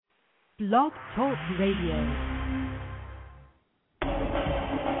Blog Talk Radio.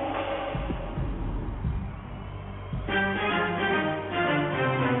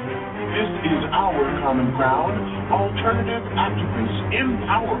 This is our common ground, alternative activist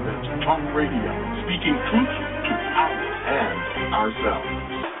empowerment talk radio, speaking truth to power and ourselves.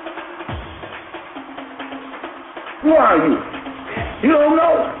 Who are you? You don't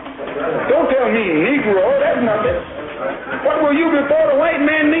know? Don't tell me Negro, that's nothing. What were you before the white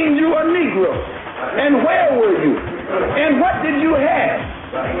man named you a Negro? And where were you? And what did you have?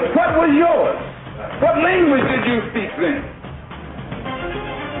 What was yours? What language did you speak then?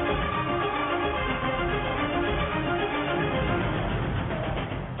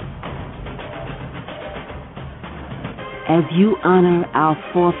 As you honor our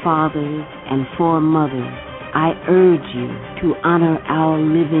forefathers and foremothers, I urge you to honor our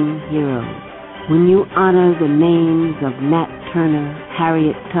living heroes. When you honor the names of Nat Turner,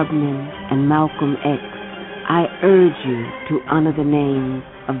 Harriet Tubman, and Malcolm X, I urge you to honor the names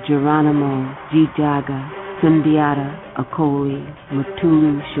of Geronimo Gijaga, Sundiata Acoli,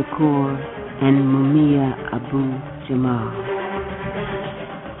 Mutulu Shakur, and Mumia Abu-Jamal.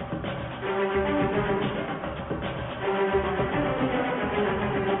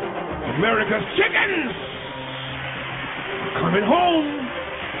 America's chickens coming home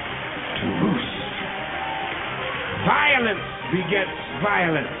to roost. Violence begets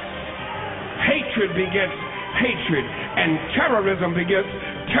violence. Hatred begets hatred. And terrorism begets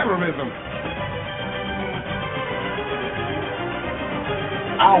terrorism.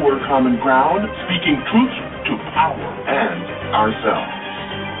 Our common ground, speaking truth to power and ourselves.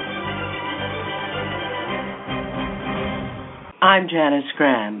 I'm Janice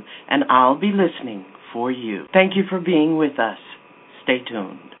Graham, and I'll be listening for you. Thank you for being with us. Stay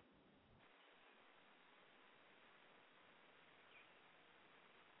tuned.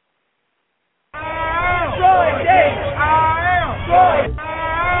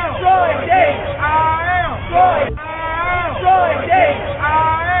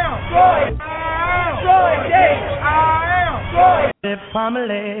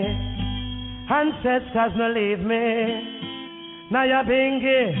 Family, ancestors no leave me. Naya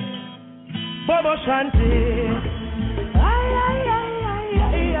Bingi, Bobo Shanti. Ay, ay, ay, ay,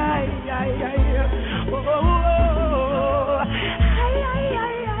 ay, ay, ay, ay, oh, oh, oh. Ay, ay,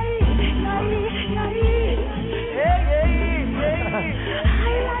 ay, ay, ay, ay, hey, hey, hey.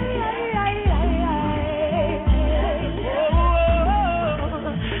 Ay, ay, ay, ay, ay, ay, oh, oh.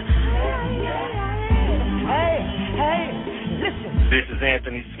 Hey, hey, listen. This is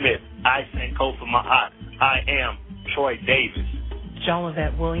Anthony Smith. I sing Coast for my heart. I am Troy Davis.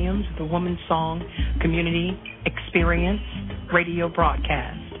 Jolivet Williams, the Woman Song Community Experience Radio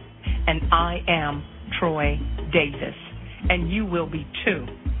Broadcast. And I am Troy Davis. And you will be too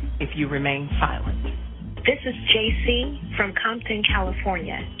if you remain silent. This is JC from Compton,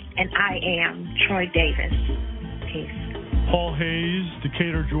 California. And I am Troy Davis. Peace. Paul Hayes,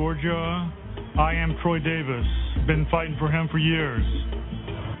 Decatur, Georgia. I am Troy Davis. Been fighting for him for years.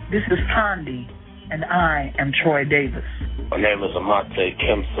 This is Condi, and I am Troy Davis. My name is Amate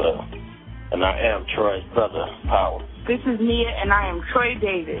Kemsa, and I am Troy's brother, Power. This is Nia, and I am Troy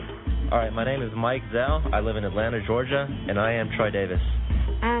Davis. All right, my name is Mike Zell. I live in Atlanta, Georgia, and I am Troy Davis.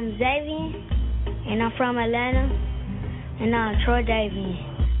 I'm Xavier, and I'm from Atlanta, and I'm Troy Davis.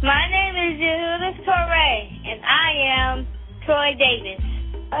 My name is Yehuda Torre, and I am Troy Davis.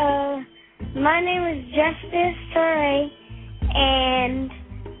 My name is Justice Torre, and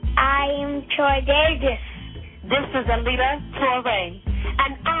I am Troy Davis. This is Alita Torre,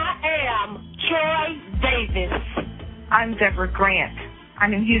 and I am Troy Davis. I'm Deborah Grant.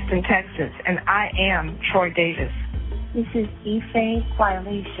 I'm in Houston, Texas, and I am Troy Davis. This is Ife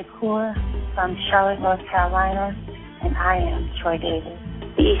Kweli Shakur from Charlotte, North Carolina, and I am Troy Davis.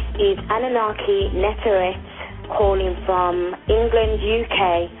 This is Anunnaki Neteret calling from England,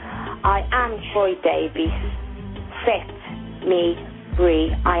 UK. I am Troy Davis. Set me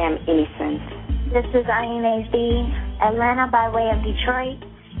free. I am innocent. This is Aine Z, Atlanta by way of Detroit,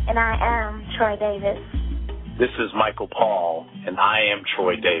 and I am Troy Davis. This is Michael Paul, and I am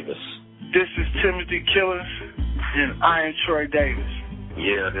Troy Davis. This is Timothy Killers, and I am Troy Davis.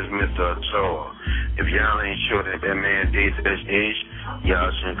 Yeah, this is Mr. Ochoa. If y'all ain't sure that man did that shit,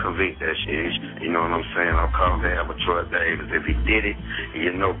 y'all shouldn't convict that shit. You know what I'm saying? I'm calling to have a Troy Davis. If he did it,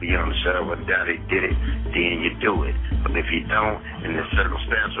 you know beyond a shadow of a doubt he did it, then you do it. But if you don't, in the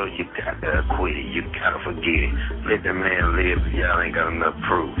circumstantial, you gotta quit it. You gotta forget it. Let the man live if y'all ain't got enough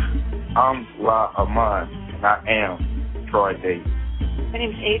proof. I'm La Amon, and I am Troy Davis. My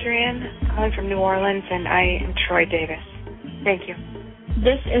name's Adrienne, calling from New Orleans, and I am Troy Davis. Thank you.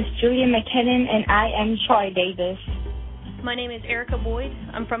 This is Julia McKinnon, and I am Troy Davis. My name is Erica Boyd.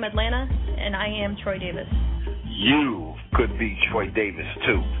 I'm from Atlanta, and I am Troy Davis. You could be Troy Davis,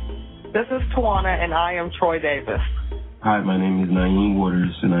 too. This is Tawana, and I am Troy Davis. Hi, my name is Naeem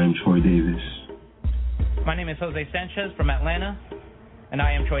Waters, and I am Troy Davis. My name is Jose Sanchez from Atlanta, and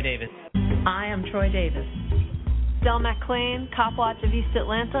I am Troy Davis. I am Troy Davis. Del McLean, Cop Watch of East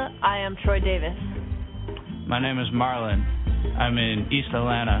Atlanta. I am Troy Davis. My name is Marlon. I'm in East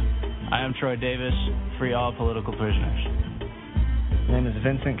Atlanta. I am Troy Davis. Free all political prisoners. My name is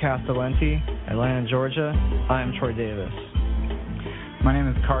Vincent Castellanti, Atlanta, Georgia. I am Troy Davis. My name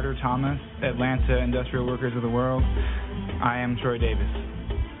is Carter Thomas, Atlanta Industrial Workers of the World. I am Troy Davis.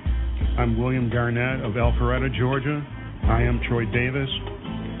 I'm William Garnett of Alpharetta, Georgia. I am Troy Davis.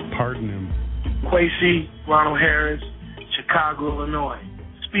 Pardon him. Quasi, Ronald Harris, Chicago, Illinois.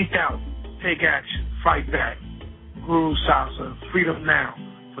 Speak out, take action, fight back. Guru Salsa, freedom now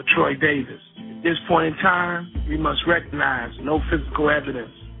for Troy Davis. At this point in time, we must recognize no physical evidence.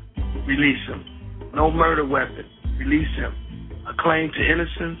 Release him. No murder weapon. Release him. A claim to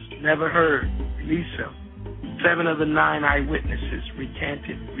innocence never heard. Release him. 7 of the 9 eyewitnesses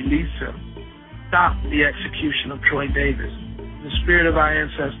recanted. Release him. Stop the execution of Troy Davis. In the spirit of our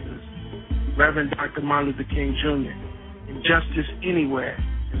ancestors, Reverend Dr. Martin Luther King Jr. Injustice anywhere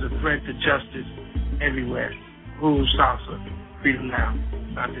is a threat to justice everywhere. Guru Salsa, freedom now.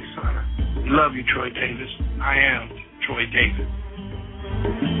 Dante Sana. We love you, Troy Davis. I am Troy Davis.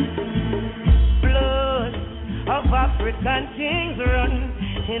 Blood of African kings run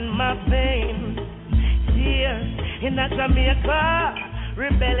in my veins. Here in that Jamaica,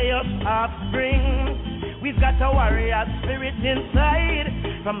 rebellious offspring. We've got a warrior spirit inside.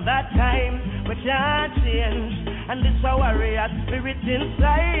 From that time, we can't change. And this a warrior spirit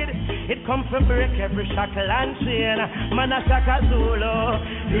inside. It come to break every shackle and chain. Manasaka Zulu,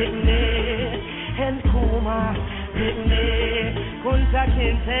 Whitney, and Kuma, Whitney, Kunta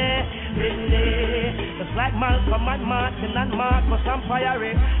Kinte, Whitney. Just like Malcolm and Martin and Marcus and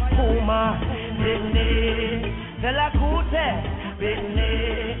Fiery, Kuma, Whitney, Dela Kute,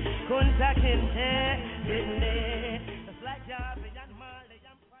 Whitney, Kunta Kinte, Whitney. Just like Jarvis and Marley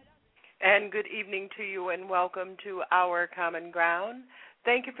and Fire. And good evening to you and welcome to Our Common Ground.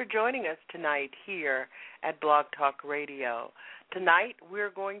 Thank you for joining us tonight here at Blog Talk Radio. Tonight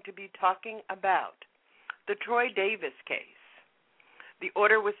we're going to be talking about the Troy Davis case. The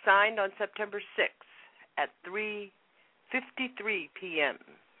order was signed on September 6th at 3:53 p.m.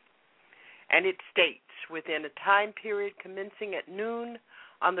 And it states, within a time period commencing at noon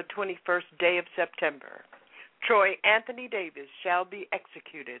on the 21st day of September, Troy Anthony Davis shall be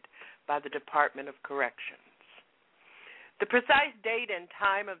executed by the Department of Corrections. The precise date and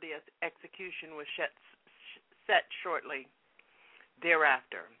time of the execution was set shortly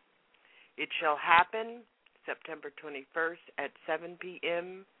thereafter. It shall happen September 21st at 7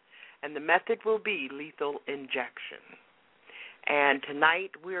 p.m., and the method will be lethal injection. And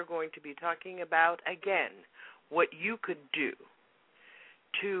tonight we are going to be talking about, again, what you could do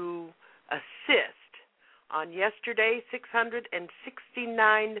to assist on yesterday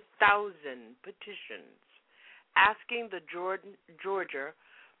 669,000 petitions asking the Georgia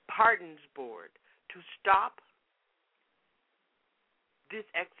Pardons Board to stop this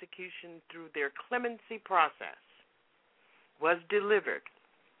execution through their clemency process was delivered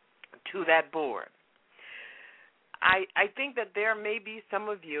to that board. I think that there may be some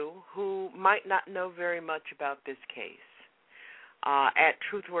of you who might not know very much about this case. At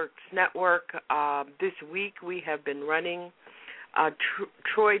TruthWorks Network, this week we have been running a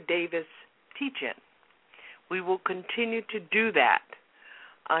Troy Davis teach-in. We will continue to do that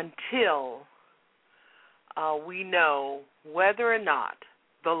until we know whether or not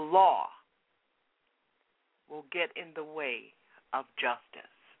the law will get in the way of justice.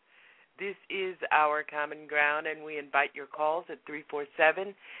 This is Our Common Ground, and we invite your calls at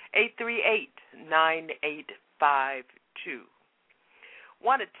 347-838-9852.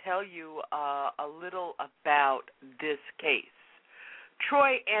 Want to tell you a little about this case.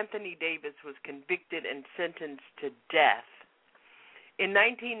 Troy Anthony Davis was convicted and sentenced to death in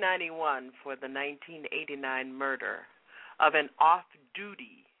 1991 for the 1989 murder of an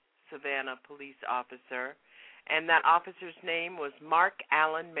off-duty Savannah police officer, and that officer's name was Mark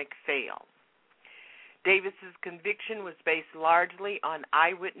Allen McPhail. Davis's conviction was based largely on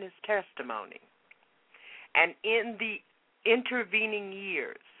eyewitness testimony, and in the intervening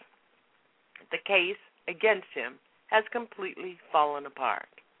years, the case against him has completely fallen apart.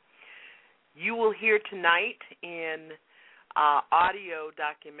 You will hear tonight in audio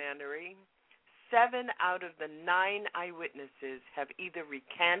documentary 7 out of the 9 eyewitnesses have either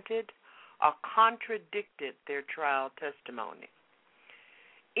recanted or contradicted their trial testimony.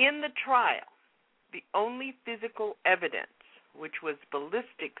 In the trial, the only physical evidence, which was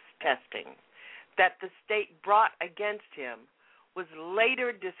ballistics testing, that the state brought against him was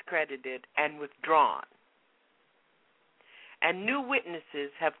later discredited and withdrawn. And new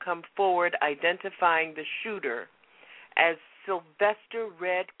witnesses have come forward identifying the shooter as Sylvester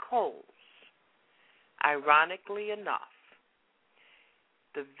Red Coles. Ironically enough,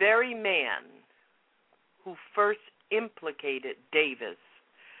 the very man who first implicated Davis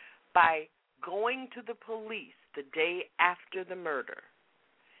by going to the police the day after the murder,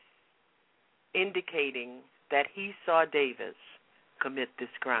 indicating that he saw Davis commit this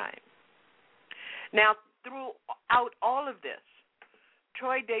crime. Now, throughout all of this,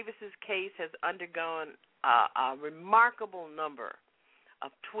 Troy Davis's case has undergone a remarkable number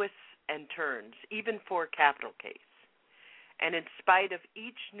of twists and turns, even for a capital case. And in spite of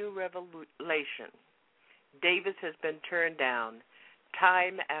each new revelation, Davis has been turned down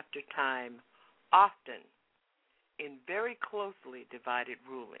time after time, often in very closely divided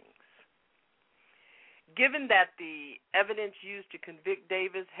rulings. Given that the evidence used to convict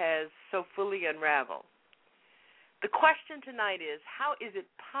Davis has so fully unraveled, the question tonight is, how is it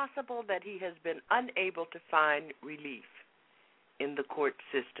possible that he has been unable to find relief in the court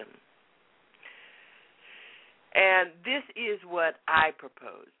system? And this is what I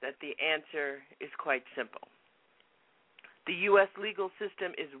propose, that the answer is quite simple. The U.S. legal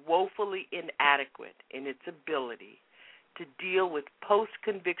system is woefully inadequate in its ability to deal with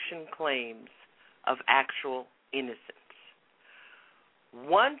post-conviction claims of actual innocence.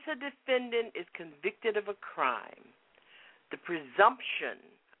 Once a defendant is convicted of a crime, the presumption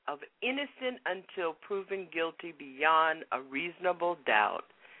of innocent until proven guilty beyond a reasonable doubt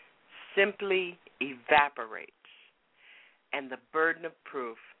simply evaporates, and the burden of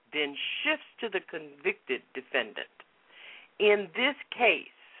proof then shifts to the convicted defendant. In this case,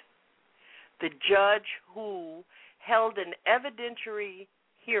 the judge who held an evidentiary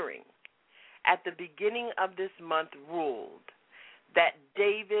hearing at the beginning of this month ruled that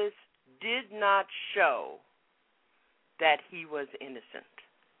Davis did not show that he was innocent.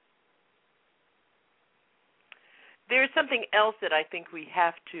 There is something else that I think we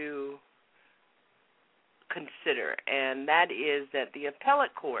have to consider, and that is that the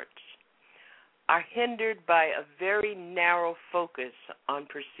appellate courts are hindered by a very narrow focus on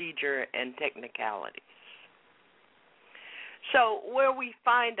procedure and technicalities. So where we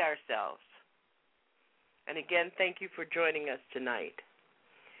find ourselves, and again, thank you for joining us tonight,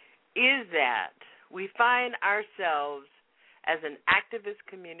 is that we find ourselves as an activist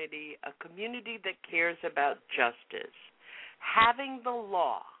community, a community that cares about justice, having the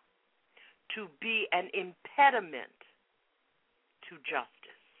law to be an impediment to justice.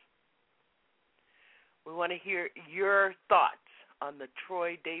 We want to hear your thoughts on the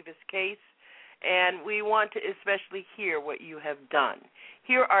Troy Davis case, and we want to especially hear what you have done.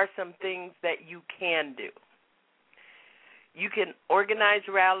 Here are some things that you can do. You can organize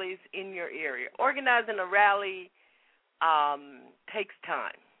rallies in your area. Organizing a rally takes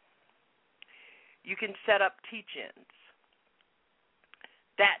time. You can set up teach-ins.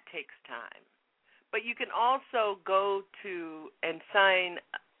 That takes time. But you can also go to and sign.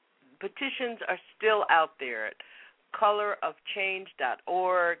 Petitions are still out there at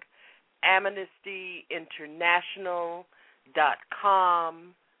colorofchange.org,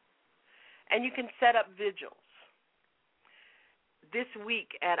 amnestyinternational.com, and you can set up vigils. This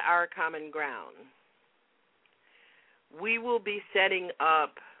week at Our Common Ground, we will be setting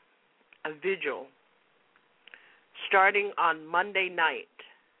up a vigil starting on Monday night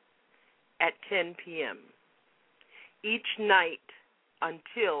at 10 p.m. Each night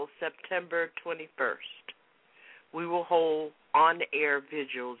until September 21st. We will hold on-air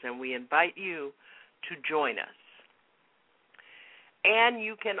vigils, and we invite you to join us. And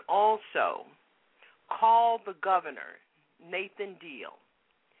you can also call the governor, Nathan Deal,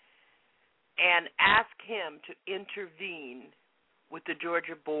 and ask him to intervene with the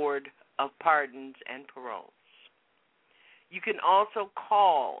Georgia Board of Pardons and Paroles. You can also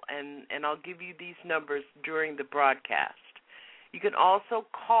call, and I'll give you these numbers during the broadcast. You can also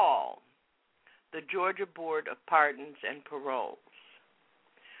call the Georgia Board of Pardons and Paroles.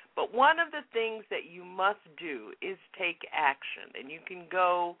 But one of the things that you must do is take action, and you can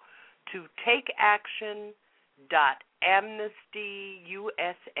go to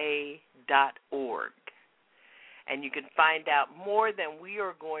takeaction.amnestyusa.org, and you can find out more than we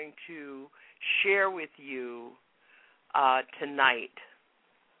are going to share with you tonight.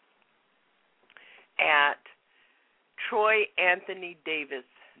 at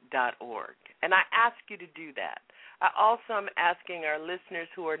troyanthonydavis.org. And I ask you to do that. I also am asking our listeners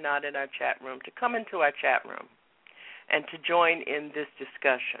who are not in our chat room to come into our chat room and to join in this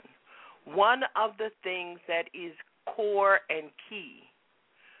discussion. One of the things that is core and key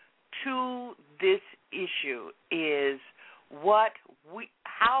to this issue is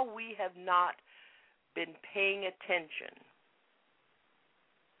how we have not been paying attention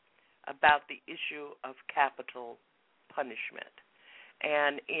about the issue of capital punishment.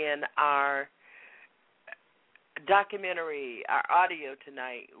 And in our documentary, our audio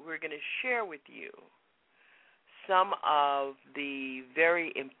tonight, we're going to share with you some of the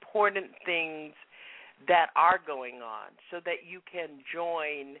very important things that are going on so that you can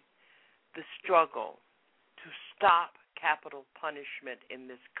join the struggle to stop capital punishment in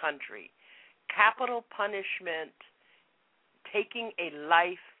this country. Capital punishment, taking a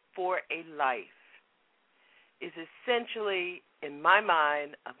life for a life, is essentially, in my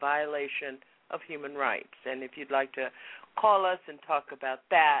mind, a violation of human rights. And if you'd like to call us and talk about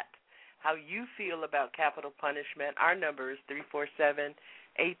that, how you feel about capital punishment, our number is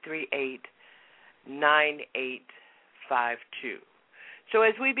 347-838-9852. So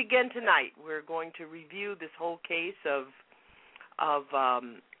as we begin tonight, we're going to review this whole case of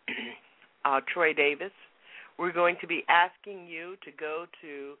Troy Davis. We're going to be asking you to go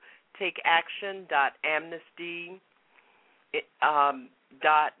to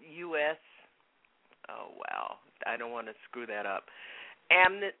takeaction.amnesty.us. Oh, wow. I don't want to screw that up.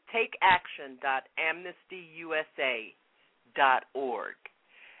 Takeaction.amnestyusa.org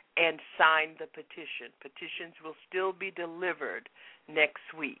and sign the petition. Petitions will still be delivered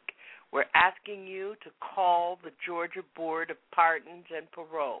next week. We're asking you to call the Georgia Board of Pardons and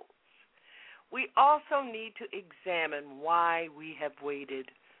Paroles. We also need to examine why we have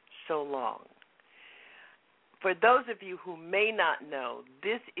waited so long. For those of you who may not know,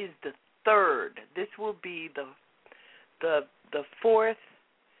 this is the third. This will be the fourth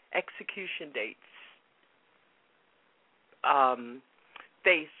execution dates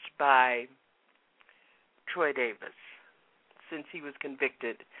faced by Troy Davis since he was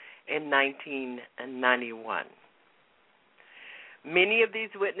convicted in 1991. Many of these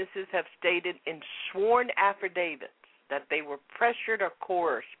witnesses have stated in sworn affidavits that they were pressured or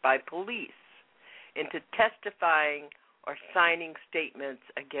coerced by police into testifying or signing statements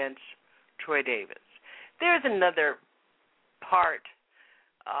against Troy Davis. There's another part.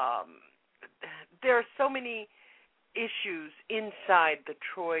 There are so many issues inside the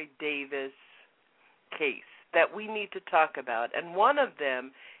Troy Davis case that we need to talk about, and one of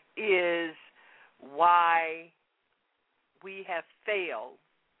them is why we have failed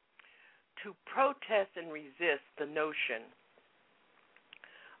to protest and resist the notion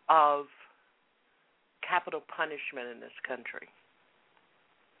of capital punishment in this country.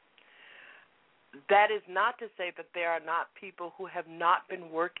 That is not to say that there are not people who have not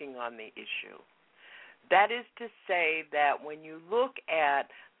been working on the issue. That is to say that when you look at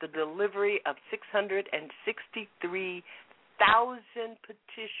the delivery of 663,000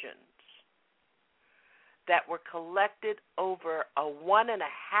 petitions that were collected over a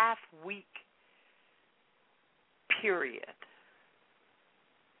 1.5-week period,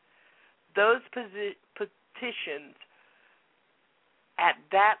 those petitions at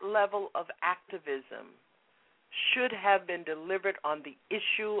that level of activism should have been delivered on the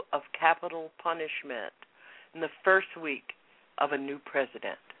issue of capital punishment in the first week of a new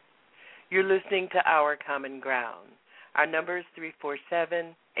president. You're listening to Our Common Ground. Our number is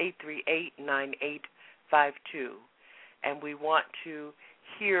 347-838-9852, and we want to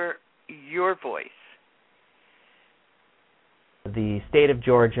hear your voice. The state of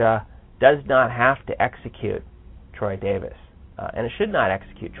Georgia does not have to execute Troy Davis, and it should not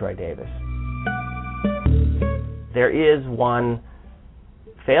execute Troy Davis. There is one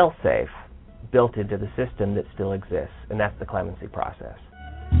fail-safe built into the system that still exists, and that's the clemency process.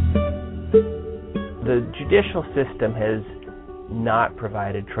 The judicial system has not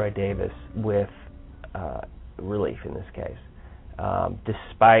provided Troy Davis with relief in this case,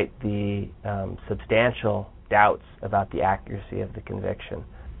 despite the substantial doubts about the accuracy of the conviction.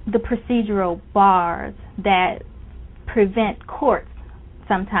 The procedural bars that prevent courts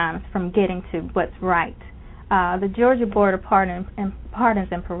sometimes from getting to what's right. The Georgia Board of Pardons and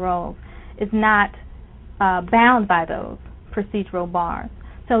Paroles is not bound by those procedural bars.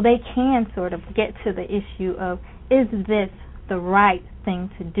 So they can sort of get to the issue of, is this the right thing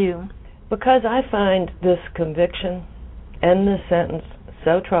to do? Because I find this conviction and this sentence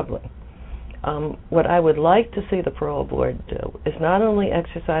so troubling, What I would like to see the parole board do is not only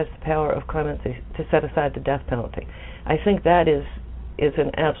exercise the power of clemency to set aside the death penalty. I think that is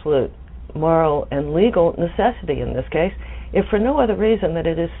an absolute moral and legal necessity in this case, if for no other reason that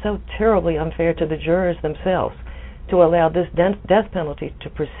it is so terribly unfair to the jurors themselves to allow this death penalty to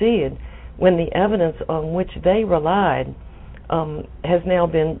proceed when the evidence on which they relied has now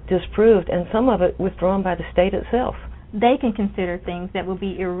been disproved, and some of it withdrawn by the state itself. They can consider things that will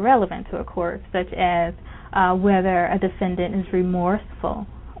be irrelevant to a court, such as whether a defendant is remorseful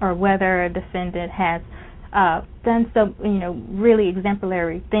or whether a defendant has done some, really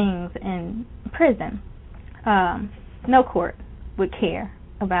exemplary things in prison. No court would care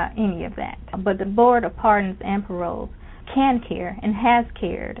about any of that. But the Board of Pardons and Paroles can care and has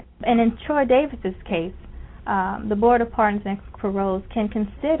cared. And in Troy Davis's case, the Board of Pardons and Paroles can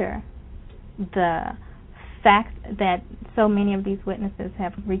consider the fact that so many of these witnesses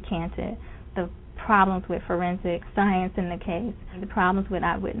have recanted, the problems with forensic science in the case, the problems with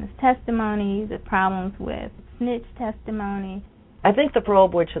eyewitness testimony, the problems with snitch testimony. I think the parole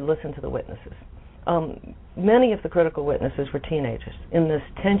board should listen to the witnesses. Many of the critical witnesses were teenagers in this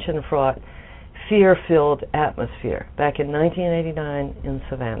tension-fraught, fear-filled atmosphere back in 1989 in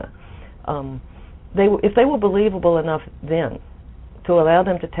Savannah. If they were believable enough then to allow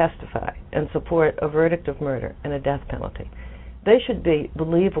them to testify and support a verdict of murder and a death penalty, they should be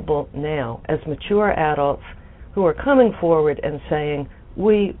believable now as mature adults who are coming forward and saying,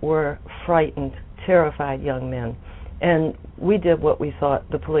 we were frightened, terrified young men, and we did what we thought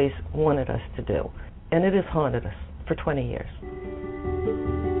the police wanted us to do. And it has haunted us for 20 years.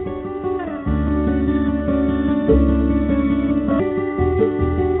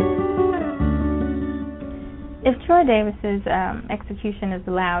 If Troy Davis's execution is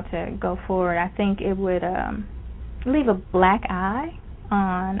allowed to go forward, I think it would leave a black eye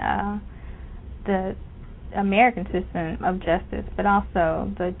on the American system of justice, but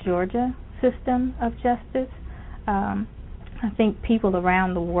also the Georgia system of justice. I think people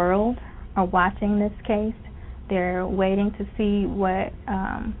around the world are watching this case. They're waiting to see what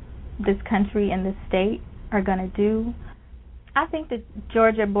this country and this state are going to do. I think the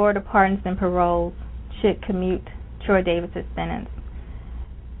Georgia Board of Pardons and Paroles should commute Troy Davis's sentence.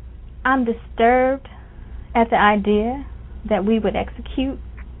 I'm disturbed at the idea that we would execute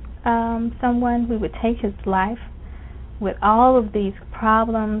someone, we would take his life with all of these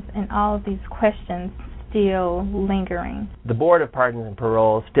problems and all of these questions still lingering. The Board of Pardons and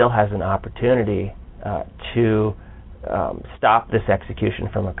Paroles still has an opportunity to stop this execution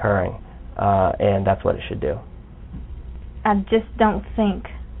from occurring, and that's what it should do. I just don't think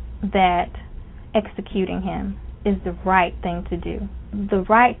that executing him is the right thing to do. The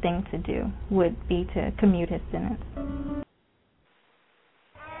right thing to do would be to commute his sentence.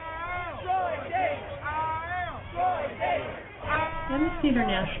 Amnesty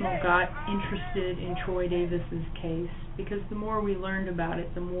International got interested in Troy Davis's case because the more we learned about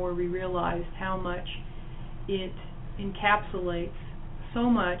it, the more we realized how much it encapsulates so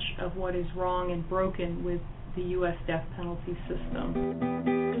much of what is wrong and broken with the U.S. death penalty system.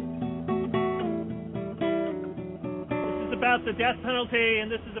 This is about the death penalty, and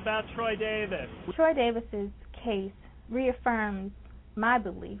this is about Troy Davis. Troy Davis's case reaffirms my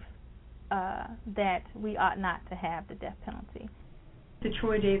belief that we ought not to have the death penalty. The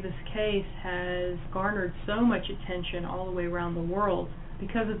Troy Davis case has garnered so much attention all the way around the world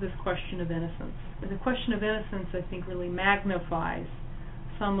because of this question of innocence. The question of innocence, I think, really magnifies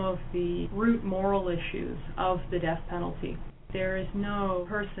some of the root moral issues of the death penalty. There is no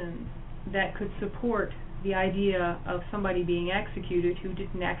person that could support the idea of somebody being executed who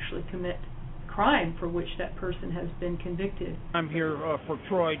didn't actually commit crime for which that person has been convicted. I'm here for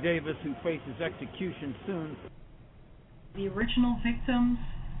Troy Davis, who faces execution soon. The original victims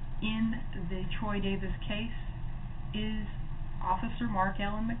in the Troy Davis case is Officer Mark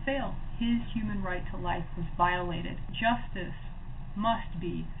Allen McPhail. His human right to life was violated. Justice must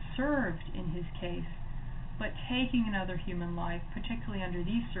be served in his case, but taking another human life, particularly under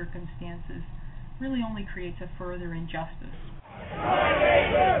these circumstances, really only creates a further injustice.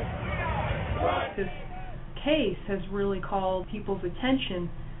 This case has really called people's attention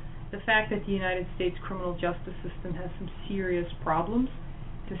the fact that the United States criminal justice system has some serious problems,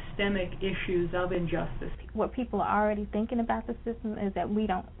 systemic issues of injustice. What people are already thinking about the system is that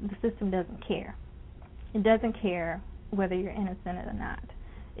the system doesn't care. It doesn't care whether you're innocent or not.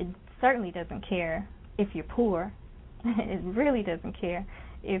 It certainly doesn't care if you're poor. It really doesn't care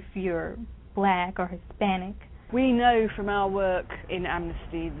if you're black or Hispanic. We know from our work in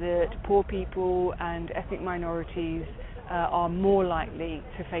Amnesty that poor people and ethnic minorities are more likely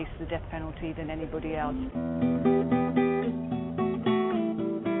to face the death penalty than anybody else.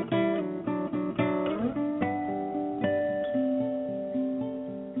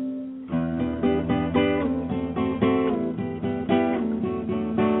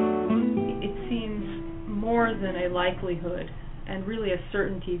 It seems more than a likelihood and really a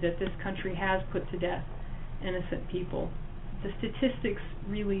certainty that this country has put to death innocent people. The statistics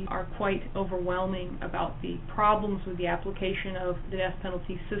really are quite overwhelming about the problems with the application of the death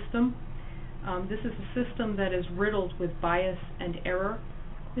penalty system. This is a system that is riddled with bias and error.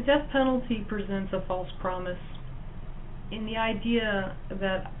 The death penalty presents a false promise in the idea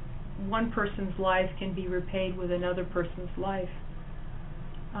that one person's life can be repaid with another person's life.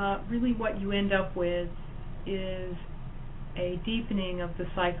 Really what you end up with is a deepening of the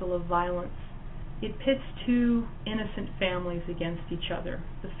cycle of violence. It pits two innocent families against each other,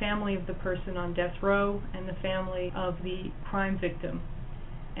 the family of the person on death row and the family of the crime victim,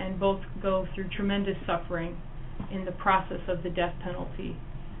 and both go through tremendous suffering in the process of the death penalty.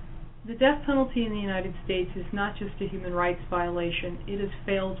 The death penalty in the United States is not just a human rights violation, it has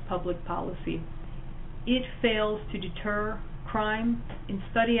failed public policy. It fails to deter crime. In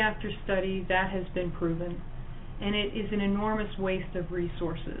study after study, that has been proven. And it is an enormous waste of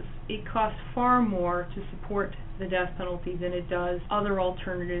resources. It costs far more to support the death penalty than it does other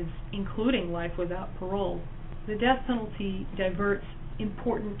alternatives, including life without parole. The death penalty diverts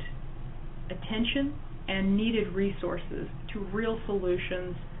important attention and needed resources to real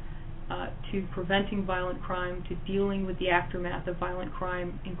solutions to preventing violent crime, to dealing with the aftermath of violent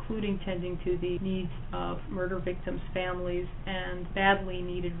crime, including tending to the needs of murder victims' families and badly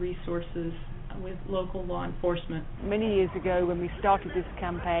needed resources with local law enforcement. Many years ago, when we started this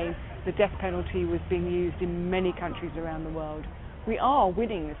campaign, the death penalty was being used in many countries around the world. We are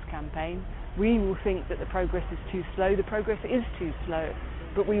winning this campaign. We will think that the progress is too slow. The progress is too slow,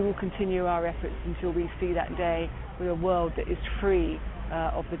 but we will continue our efforts until we see that day with a world that is free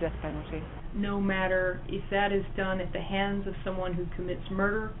of the death penalty. No matter if that is done at the hands of someone who commits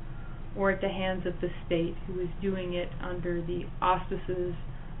murder or at the hands of the state who is doing it under the auspices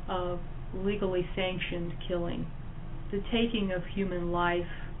of legally sanctioned killing. The taking of human life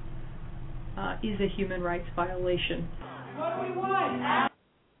is a human rights violation. What do we want?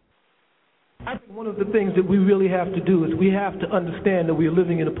 I think one of the things that we really have to do is we have to understand that we are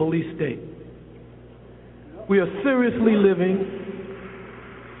living in a police state. We are seriously living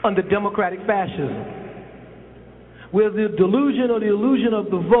under democratic fascism, where the delusion or the illusion of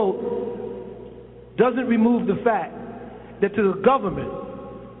the vote doesn't remove the fact that to the government,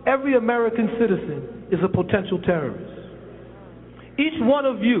 every American citizen is a potential terrorist. Each one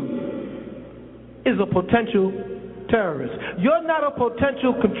of you is a potential terrorist. You're not a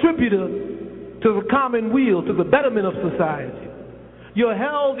potential contributor to the common weal, to the betterment of society. You're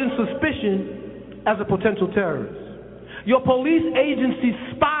held in suspicion as a potential terrorist. Your police agencies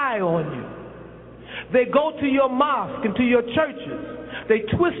spy on you. They go to your mosque and to your churches. They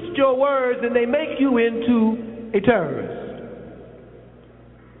twist your words and they make you into a terrorist.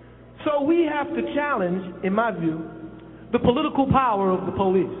 So we have to challenge, in my view, the political power of the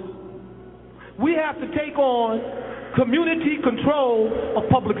police. We have to take on community control of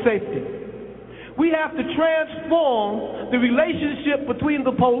public safety. We have to transform the relationship between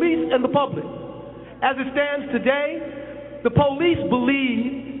the police and the public. As it stands today, the police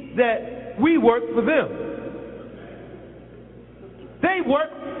believe that we work for them. They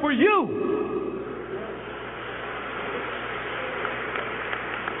work for you.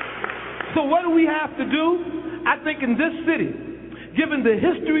 So what do we have to do? I think in this city, given the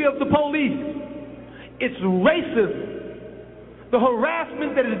history of the police, its racism, the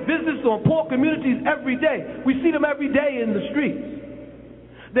harassment that is business on poor communities every day, we see them every day in the streets,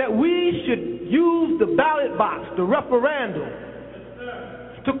 that we should use the ballot box, the referendum,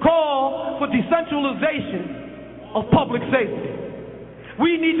 to call for decentralization of public safety.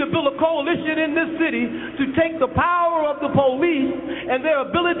 We need to build a coalition in this city to take the power of the police and their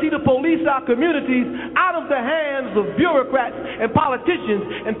ability to police our communities out of the hands of bureaucrats and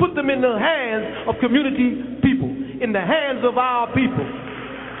politicians and put them in the hands of community people, in the hands of our people.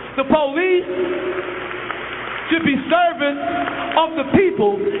 The police should be servants of the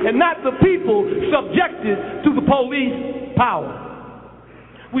people and not the people subjected to the police power.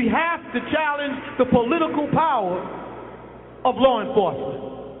 We have to challenge the political power of law enforcement.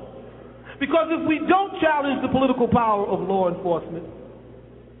 Because if we don't challenge the political power of law enforcement,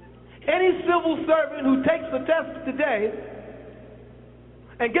 any civil servant who takes the test today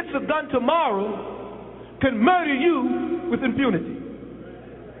and gets a gun tomorrow can murder you with impunity.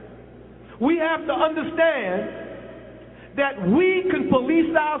 We have to understand that we can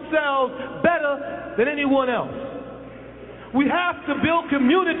police ourselves better than anyone else. We have to build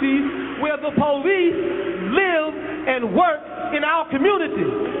communities where the police live and work in our community.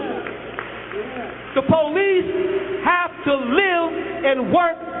 The police have to live and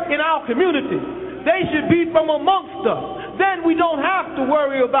work in our community. They should be from amongst us. Then we don't have to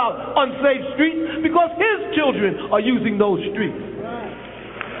worry about unsafe streets because his children are using those streets.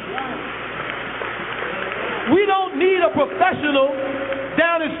 We don't need a professional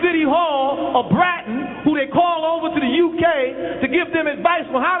down at City Hall or Bratton who they call over to the UK to give them advice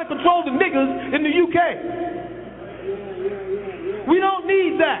on how to control the niggers in the UK. We don't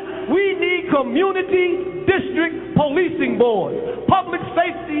need that. We need community district policing boards, public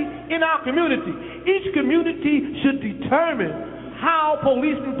safety in our community. Each community should determine how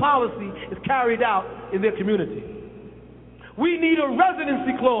policing policy is carried out in their community. We need a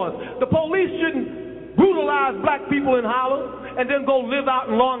residency clause. The police shouldn't brutalize black people in Harlem and then go live out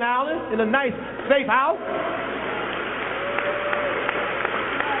in Long Island in a nice, safe house.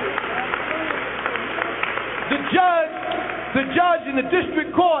 The judge in the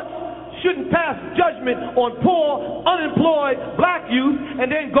district court shouldn't pass judgment on poor, unemployed black youth and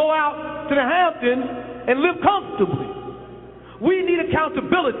then go out to the Hamptons and live comfortably. We need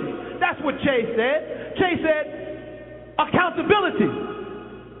accountability. That's what Che said. Che said, accountability.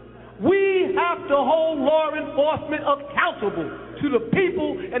 We have to hold law enforcement accountable to the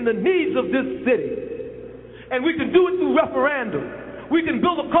people and the needs of this city. And we can do it through referendum. We can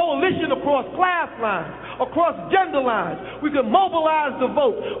build a coalition across class lines, across gender lines. We can mobilize the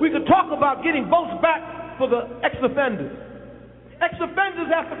vote. We can talk about getting votes back for the ex-offenders.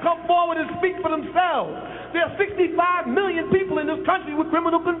 Ex-offenders have to come forward and speak for themselves. There are 65 million people in this country with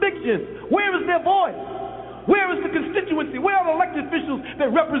criminal convictions. Where is their voice? Where is the constituency? Where are the elected officials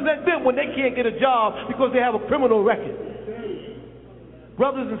that represent them when they can't get a job because they have a criminal record?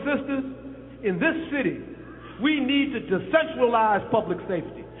 Brothers and sisters, in this city, we need to decentralize public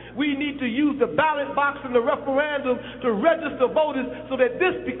safety. We need to use the ballot box and the referendum to register voters so that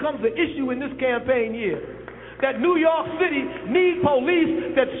this becomes an issue in this campaign year. That New York City needs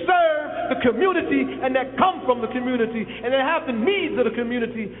police that serve the community and that come from the community and that have the needs of the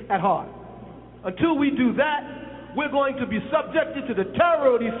community at heart. Until we do that, we're going to be subjected to the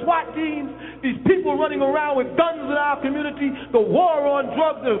terror of these SWAT teams, these people running around with guns in our community, the war on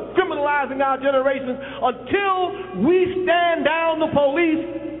drugs that are criminalizing our generations. Until we stand down the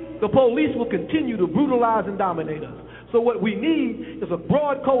police will continue to brutalize and dominate us. So what we need is a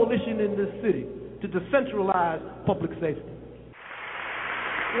broad coalition in this city to decentralize public safety.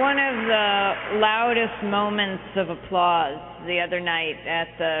 One of the loudest moments of applause the other night at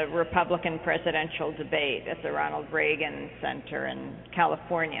the Republican presidential debate at the Ronald Reagan Center in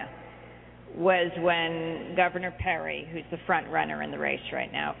California was when Governor Perry, who's the front runner in the race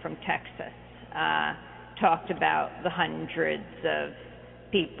right now from Texas, talked about the hundreds of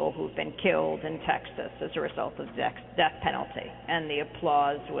people who've been killed in Texas as a result of death penalty, and the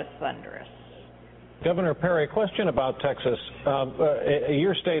applause was thunderous. Governor Perry, question about Texas.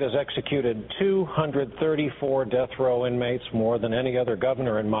 Your state has executed 234 death row inmates, more than any other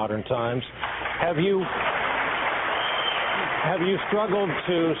governor in modern times. Have you struggled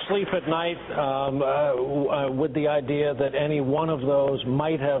to sleep at night with the idea that any one of those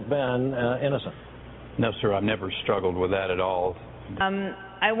might have been innocent? No, sir, I've never struggled with that at all.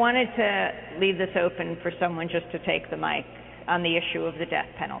 I wanted to leave this open for someone just to take the mic on the issue of the death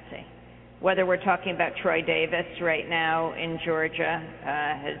penalty. Whether we're talking about Troy Davis right now in Georgia,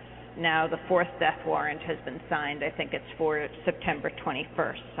 has now the fourth death warrant has been signed. I think it's for September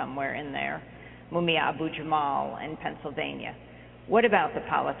 21st, somewhere in there. Mumia Abu-Jamal in Pennsylvania. What about the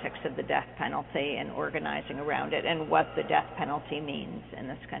politics of the death penalty and organizing around it, and what the death penalty means in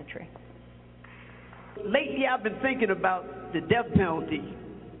this country? Lately, I've been thinking about the death penalty,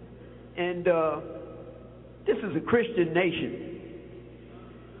 and this is a Christian nation.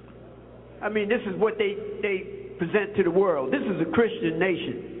 I mean, this is what they present to the world. This is a Christian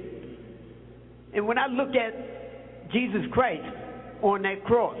nation. And when I look at Jesus Christ on that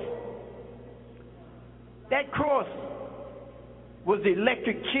cross was the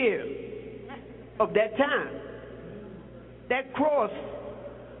electric chair of that time. That cross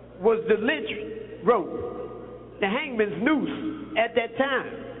was the lynch rope, the hangman's noose at that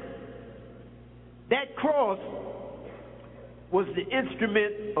time. That cross was the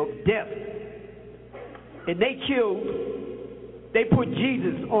instrument of death. And they put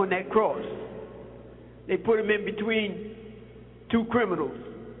Jesus on that cross. They put him in between two criminals.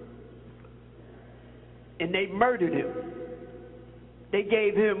 And they murdered him. They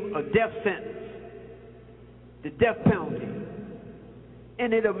gave him a death sentence. the death penalty.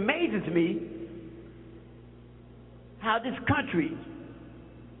 And it amazes me how this country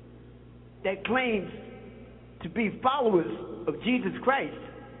that claims to be followers of Jesus Christ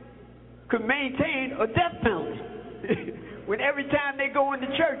could maintain a death penalty when every time they go into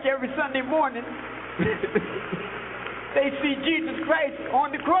church every Sunday morning they see Jesus Christ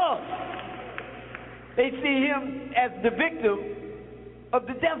on the cross. They see him as the victim of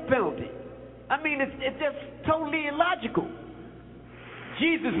the death penalty. I mean, it's just totally illogical.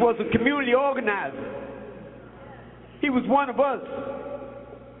 Jesus was a community organizer. He was one of us.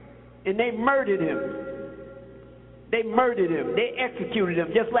 And they murdered him. They murdered him. They executed him,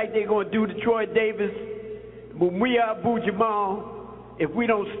 just like they're going to do to Troy Davis, Mumia Abu-Jamal, if we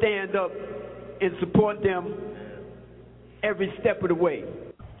don't stand up and support them every step of the way.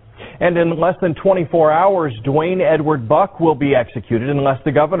 And in less than 24 hours, Dwayne Edward Buck will be executed unless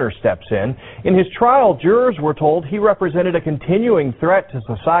the governor steps in. In his trial, jurors were told he represented a continuing threat to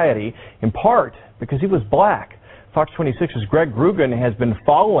society, in part because he was black. Fox 26's Greg Grugan has been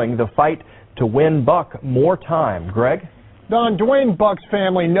following the fight to win Buck more time. Greg? Don, Dwayne Buck's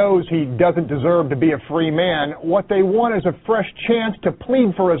family knows he doesn't deserve to be a free man. What they want is a fresh chance to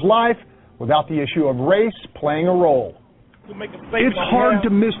plead for his life without the issue of race playing a role. It's hard to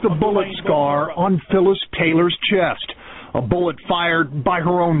miss the bullet scar on Phyllis Taylor's chest, a bullet fired by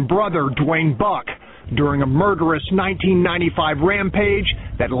her own brother, Dwayne Buck, during a murderous 1995 rampage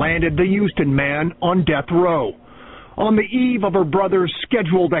that landed the Houston man on death row. On the eve of her brother's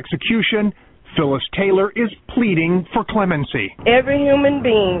scheduled execution, Phyllis Taylor is pleading for clemency. Every human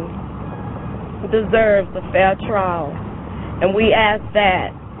being deserves a fair trial, and we ask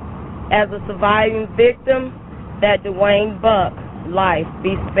that, as a surviving victim, that Dwayne Buck's life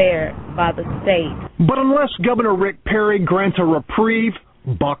be spared by the state. But unless Governor Rick Perry grants a reprieve,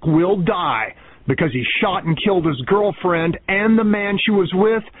 Buck will die because he shot and killed his girlfriend and the man she was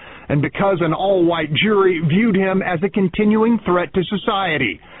with, and because an all-white jury viewed him as a continuing threat to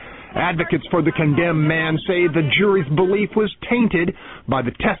society. Advocates for the condemned man say the jury's belief was tainted by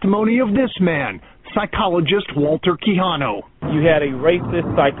the testimony of this man, psychologist Walter Quijano. You had a racist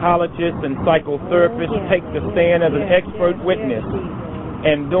psychologist and psychotherapist take the stand as an expert witness.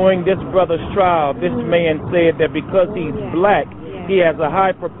 And during this brother's trial, this man said that because he's black, he has a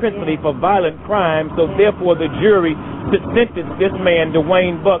high propensity for violent crime, so therefore the jury should sentence this man,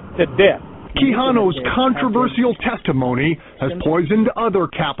 Dwayne Buck, to death. Quijano's controversial testimony has poisoned other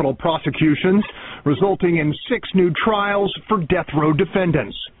capital prosecutions, resulting in 6 new trials for death row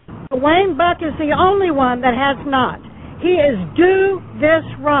defendants. Dwayne Buck is the only one that has not. He is due this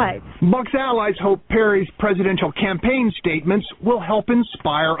right. Buck's allies hope Perry's presidential campaign statements will help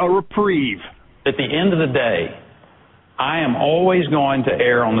inspire a reprieve. At the end of the day, I am always going to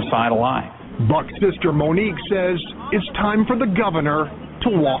err on the side of life. Buck's sister Monique says it's time for the governor to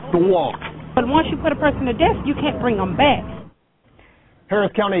walk the walk. But once you put a person to death, you can't bring them back.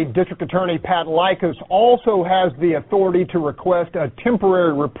 Harris County District Attorney Pat Likas also has the authority to request a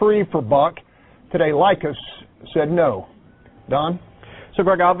temporary reprieve for Buck. Today, Likas said no. Don? So,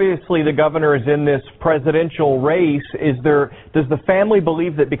 Greg, obviously the governor is in this presidential race. Does the family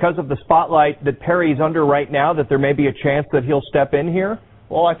believe that because of the spotlight that Perry's under right now, that there may be a chance that he'll step in here?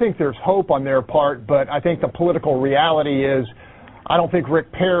 Well, I think there's hope on their part, but I think the political reality is I don't think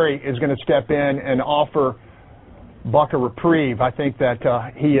Rick Perry is going to step in and offer Buck a reprieve. I think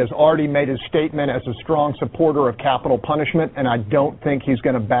that he has already made his statement as a strong supporter of capital punishment, and I don't think he's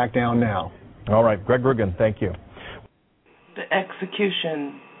going to back down now. All right, Greg Rugen, thank you. The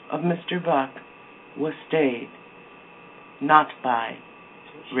execution of Mr. Buck was stayed, not by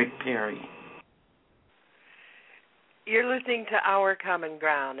Rick Perry. You're listening to Our Common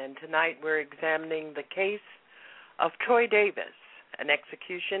Ground, and tonight we're examining the case of Troy Davis. An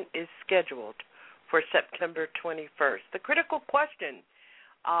execution is scheduled for September 21st. The critical question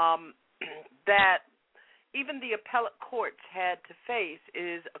that even the appellate courts had to face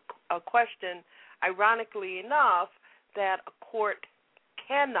is a question, ironically enough, that a court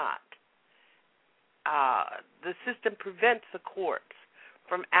cannot, the system prevents the courts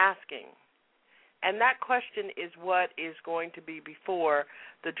from asking. And that question is what is going to be before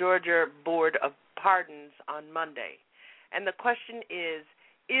the Georgia Board of Pardons on Monday. And the question is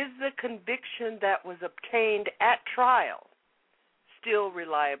the conviction that was obtained at trial still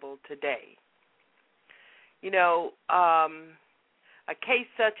reliable today? You know, a case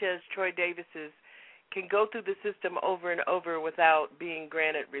such as Troy Davis's can go through the system over and over without being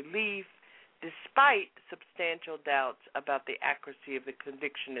granted relief, despite substantial doubts about the accuracy of the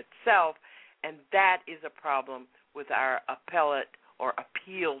conviction itself, and that is a problem with our appellate or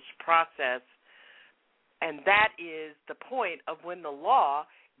appeals process. And that is the point of when the law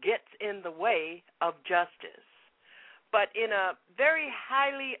gets in the way of justice. But in a very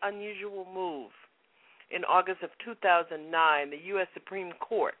highly unusual move, in August of 2009, the U.S. Supreme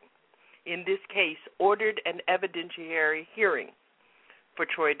Court, in this case, ordered an evidentiary hearing for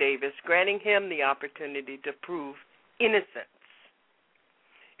Troy Davis, granting him the opportunity to prove innocence.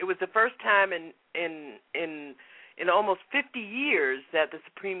 It was the first time in almost 50 years that the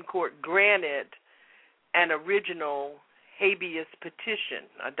Supreme Court granted an original habeas petition,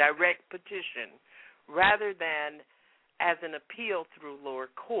 a direct petition, rather than as an appeal through lower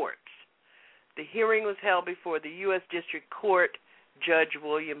courts. The hearing was held before the U.S. District Court Judge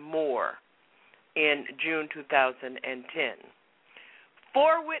William Moore in June 2010.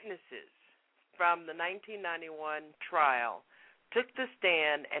 4 witnesses from the 1991 trial took the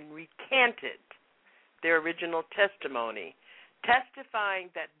stand and recanted their original testimony, testifying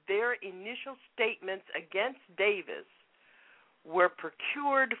that their initial statements against Davis were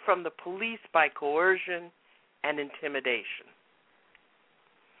procured from the police by coercion and intimidation.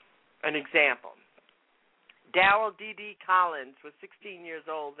 An example, Darrell D.D. Collins was 16 years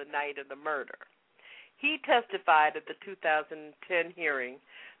old the night of the murder. He testified at the 2010 hearing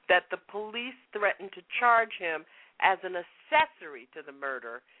that the police threatened to charge him as an accessory to the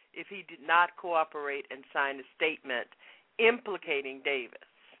murder if he did not cooperate and sign a statement implicating Davis.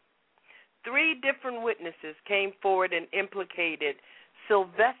 3 different witnesses came forward and implicated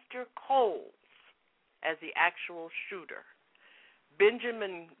Sylvester Coles as the actual shooter.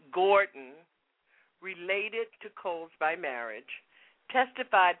 Benjamin Gordon, related to Coles by marriage,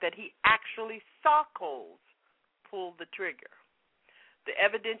 testified that he actually saw Coles pull the trigger. The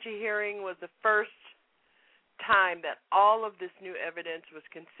evidentiary hearing was the first time that all of this new evidence was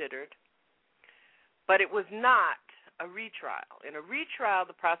considered, but it was not a retrial. In a retrial,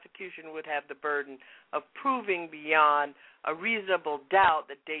 the prosecution would have the burden of proving beyond a reasonable doubt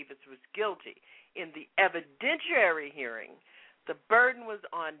that Davis was guilty. In the evidentiary hearing, the burden was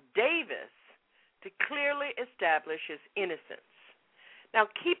on Davis to clearly establish his innocence. Now,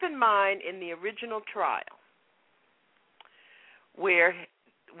 keep in mind, in the original trial, where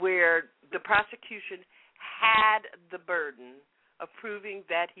the prosecution had the burden of proving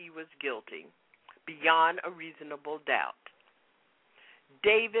that he was guilty beyond a reasonable doubt,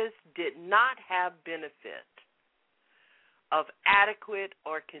 Davis did not have benefit of adequate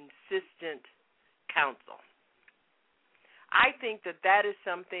or consistent counsel. I think that is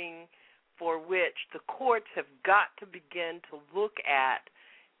something for which the courts have got to begin to look at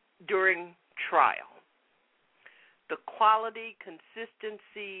during trial. The quality,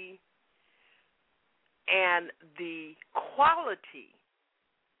 consistency, and the quality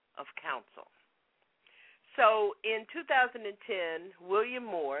of counsel. So in 2010, William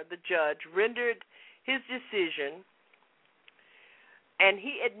Moore, the judge, rendered his decision, and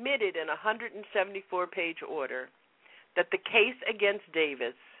he admitted in a 174-page order that the case against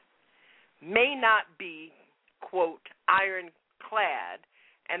Davis may not be, quote, ironclad,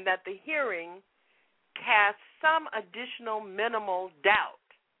 and that the hearing cast some additional minimal doubt.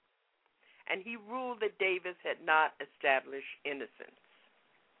 And he ruled that Davis had not established innocence.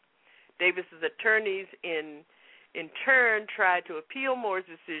 Davis's attorneys in turn tried to appeal Moore's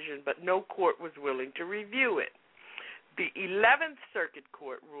decision, but no court was willing to review it. The 11th Circuit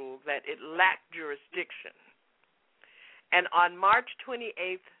Court ruled that it lacked jurisdiction. And on March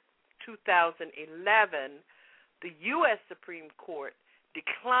 28, 2011, the U.S. Supreme Court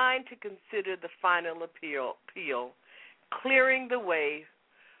declined to consider the final appeal, clearing the way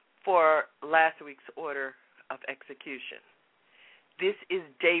for last week's order of execution. This is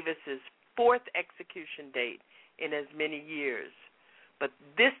Davis's 4th execution date in as many years, but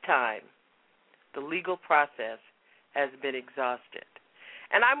this time the legal process has been exhausted.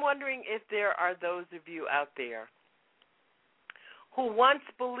 And I'm wondering if there are those of you out there who once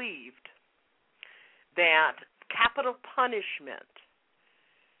believed that capital punishment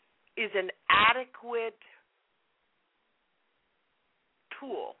is an adequate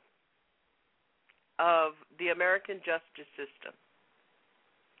tool of the American justice system,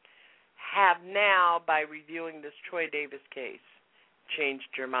 have now, by reviewing this Troy Davis case,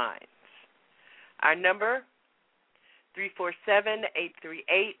 changed your minds. Our number,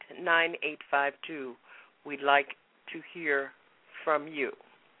 347-838-9852. We'd like to hear from you.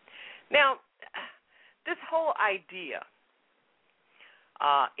 Now, this whole idea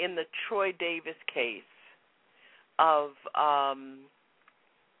in the Troy Davis case of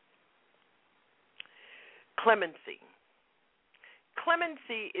clemency.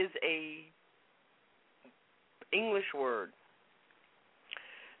 Clemency is a English word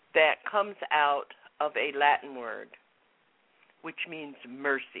that comes out of a Latin word, which means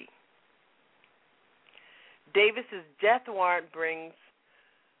mercy. Davis's death warrant brings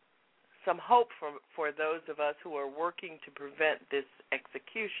some hope for those of us who are working to prevent this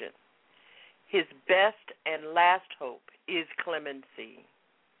execution. His best and last hope is clemency,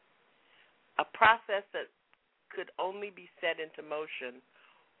 a process that could only be set into motion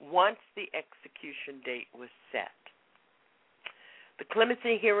once the execution date was set. The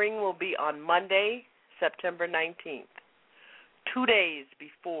clemency hearing will be on Monday, September 19th, 2 days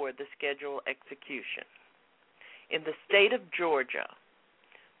before the scheduled execution. In the state of Georgia,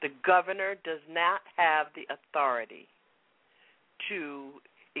 the governor does not have the authority to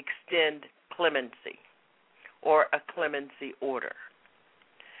extend clemency or a clemency order.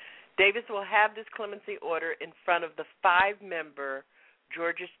 Davis will have this clemency order in front of the 5-member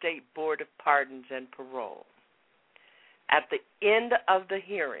Georgia State Board of Pardons and Parole. At the end of the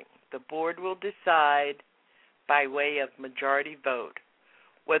hearing, the board will decide by way of majority vote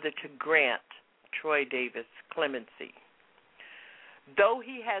whether to grant Troy Davis clemency. Though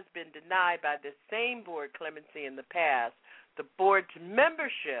he has been denied by the same board clemency in the past, the board's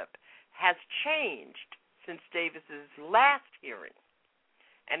membership has changed since Davis's last hearing,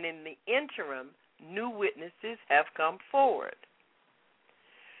 and in the interim, new witnesses have come forward.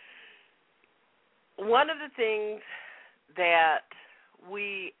 One of the things that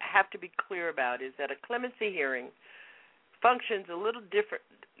we have to be clear about is that a clemency hearing functions a little different,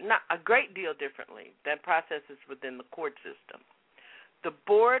 not a great deal differently than processes within the court system. The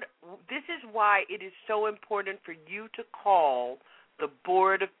board, this is why it is so important for you to call the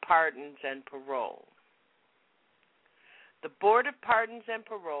Board of Pardons and Parole. The Board of Pardons and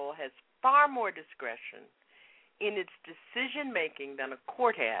Parole has far more discretion in its decision-making than a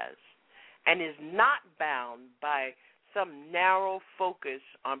court has, and is not bound by some narrow focus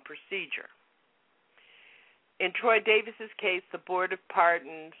on procedure. In Troy Davis's case, the Board of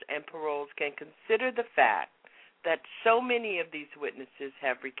Pardons and Paroles can consider the fact that so many of these witnesses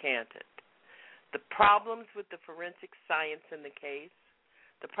have recanted. The problems with the forensic science in the case,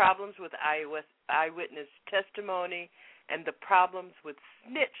 the problems with eyewitness testimony, and the problems with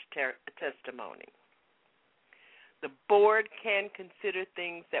snitch testimony. The board can consider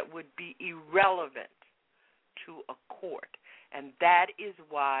things that would be irrelevant to a court, and that is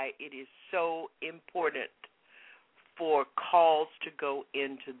why it is so important for calls to go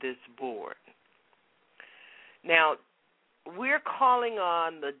into this board. Now, we're calling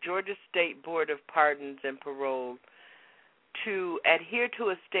on the Georgia State Board of Pardons and Parole to adhere to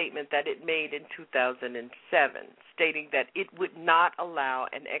a statement that it made in 2007, stating that it would not allow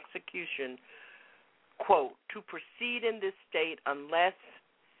an execution, quote, to proceed in this state unless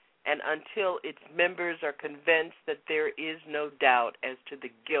and until its members are convinced that there is no doubt as to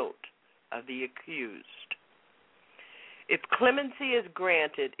the guilt of the accused. If clemency is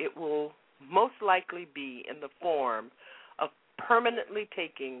granted, it will most likely be in the form of permanently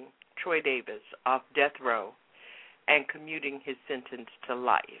taking Troy Davis off death row and commuting his sentence to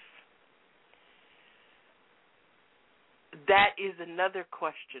life. That is another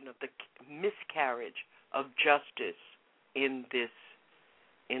question of the miscarriage of justice in this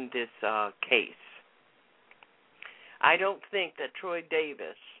case. I don't think that Troy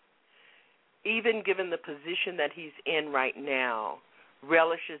Davis, even given the position that he's in right now,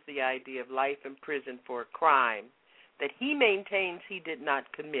 relishes the idea of life in prison for a crime that he maintains he did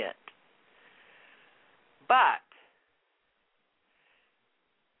not commit. But,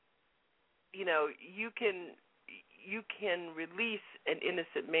 you know, you can release an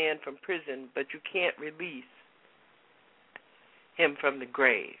innocent man from prison, but you can't release him from the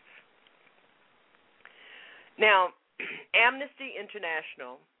grave. Now, Amnesty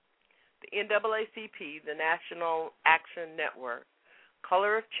International, the NAACP, the National Action Network,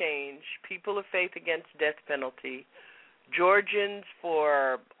 Color of Change, People of Faith Against Death Penalty, Georgians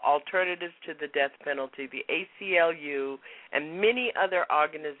for Alternatives to the Death Penalty, the ACLU, and many other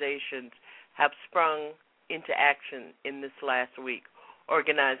organizations have sprung into action in this last week,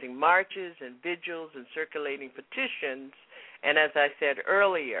 organizing marches and vigils and circulating petitions. And as I said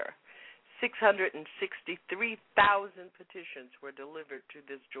earlier, 663,000 petitions were delivered to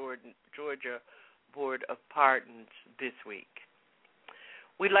this Georgia Board of Pardons this week.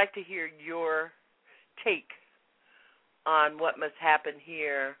 We'd like to hear your take on what must happen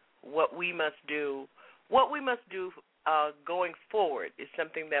here, what we must do. What we must do going forward is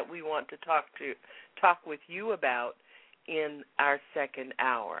something that we want to talk with you about in our second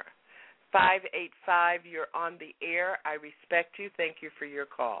hour. 585, you're on the air. I respect you. Thank you for your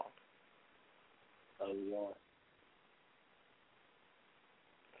call.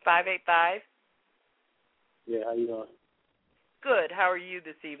 585. Yeah, how you doing? Good. How are you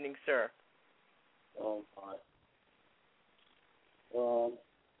this evening, sir? Fine.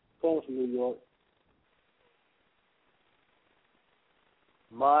 Calling from New York.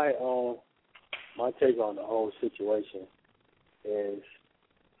 My take on the whole situation is,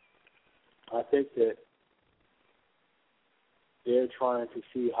 I think that they're trying to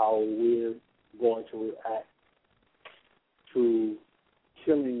see how we're going to react to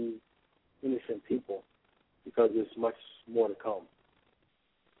killing innocent people, because there's much more to come.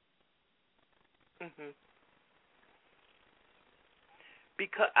 Mhm.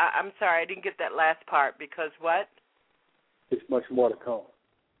 Because I'm sorry, I didn't get that last part. Because what? There's much more to come.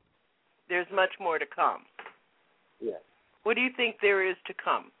 There's much more to come. Yeah. What do you think there is to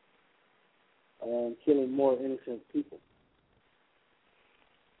come? Killing more innocent people.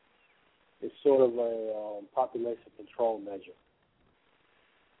 It's sort of a population control measure,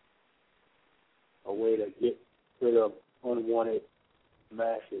 a way to get rid of unwanted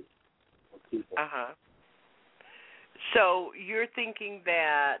masses of people. Uh-huh. So you're thinking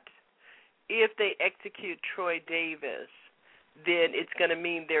that if they execute Troy Davis, then it's going to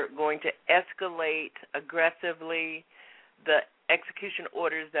mean they're going to escalate aggressively the execution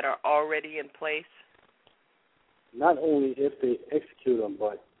orders that are already in place? Not only if they execute them,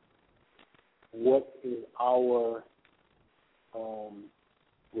 but what is our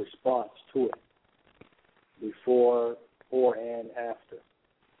response to it before, or, and after?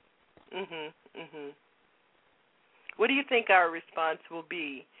 What do you think our response will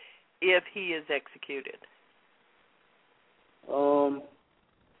be if he is executed?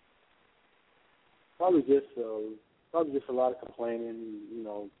 Probably just a lot of complaining,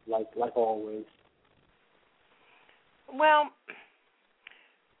 like always. Well,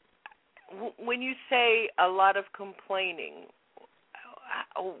 when you say a lot of complaining,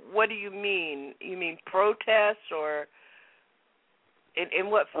 what do you mean? You mean protests, or in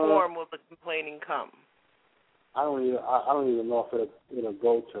what form will the complaining come? I don't even know if it'll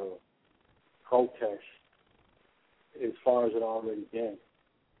go to protest as far as it already been.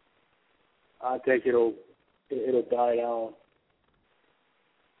 I think it'll die down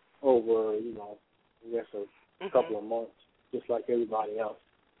over, I guess a couple of months, just like everybody else.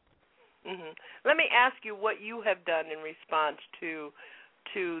 Let me ask you what you have done in response to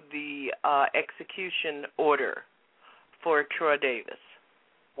the execution order for Troy Davis.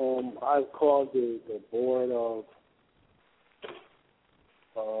 I've called the board of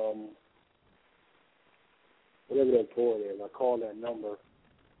whatever that board is. I called that number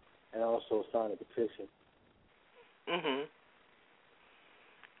and also signed a petition.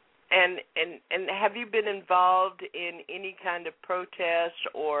 And have you been involved in any kind of protest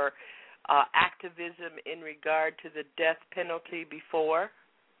or activism in regard to the death penalty before?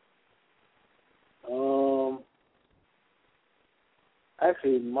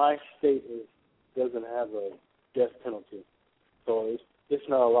 Actually, my state doesn't have a death penalty, so it's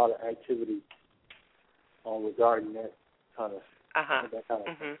not a lot of activity regarding that kind of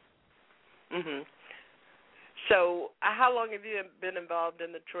thing. So, how long have you been involved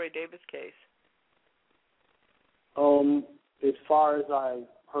in the Troy Davis case? As far as I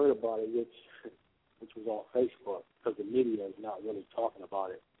heard about it, which was on Facebook, because the media is not really talking about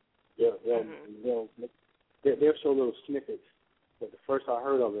it. They'll show little snippets, but the first I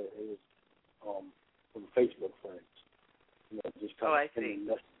heard of it was from Facebook friends. Just kind of I see.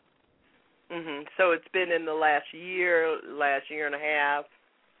 So it's been in the last year and a half.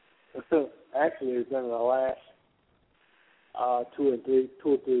 Actually, it's been in the last 2 or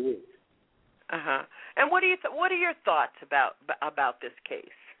 3 weeks. And what are your thoughts about this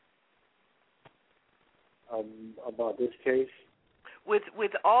case? About this case?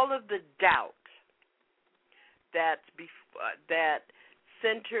 With all of the doubt that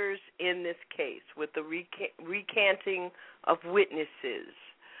centers in this case, with the recanting of witnesses,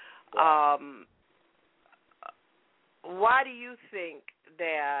 why do you think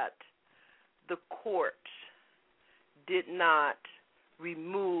that the court did not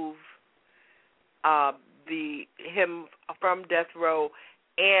remove him from death row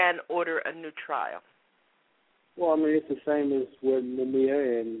and order a new trial? Well, I mean, it's the same as with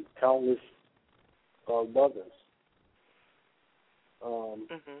Mumia and countless others.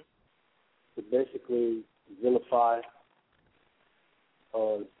 To basically vilify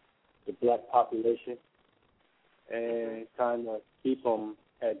the black population and kind of keep them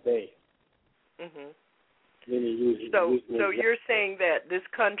at bay. So you're saying that this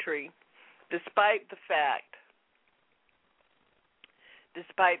country, despite the fact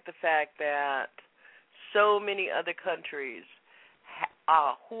that so many other countries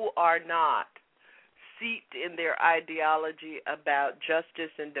who are not seeped in their ideology about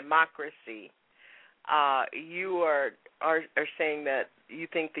justice and democracy, you are saying that you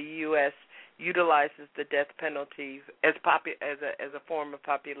think the U.S. utilizes the death penalty as a form of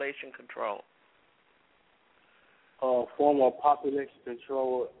population control. Form of population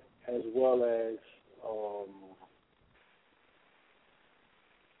control, as well as,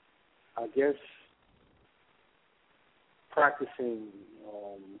 I guess, practicing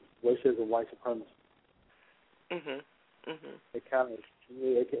racism, white supremacy. It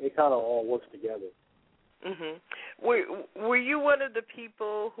kind of all works together. Were you one of the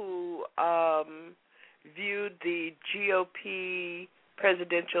people who viewed the GOP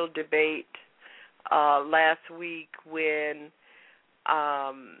presidential debate last week when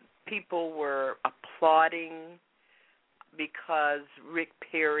people were applauding because Rick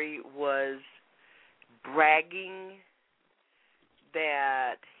Perry was bragging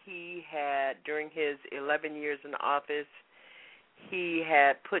that he had, during his 11 years in office, he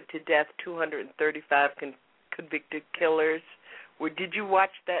had put to death 235 convicted killers? Did you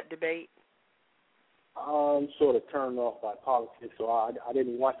watch that debate? I'm sort of turned off by politics, so I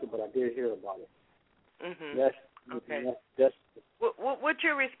didn't watch it, but I did hear about it. That's what's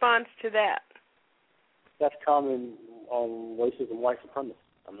your response to that? That's common racism, white supremacy.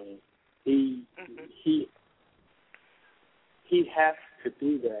 I mean, he has to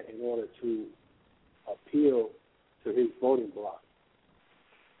do that in order to appeal to his voting bloc.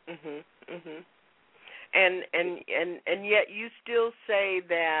 And yet you still say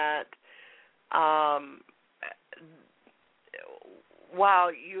that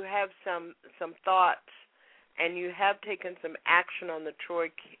while you have some thoughts and you have taken some action on the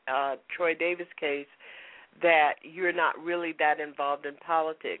Troy Davis case, that you're not really that involved in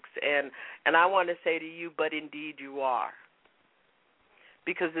politics. And I want to say to you, but indeed you are.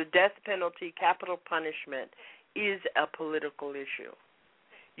 Because the death penalty, capital punishment, is a political issue.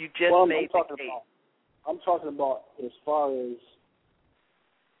 You just made the case. I'm talking about as far as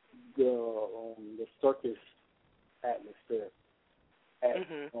the circus atmosphere at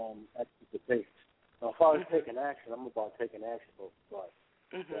the debate. Now, as far as taking action, I'm about taking action, but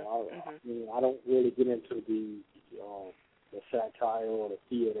I mean, I don't really get into the satire or the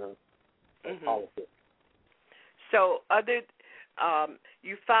theater of politics. So,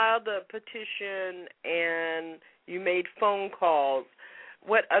 you filed a petition and you made phone calls.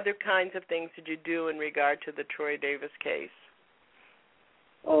 What other kinds of things did you do in regard to the Troy Davis case?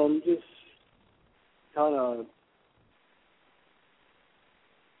 Just kind of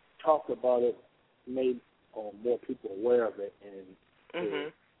talked about it, made more people aware of it, and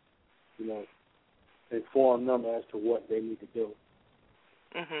inform them as to what they need to do.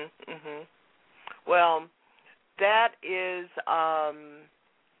 Well, that is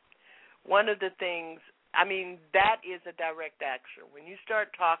one of the things. I mean, that is a direct action. When you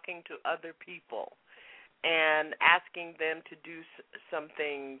start talking to other people and asking them to do some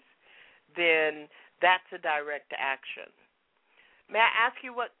things, then that's a direct action. May I ask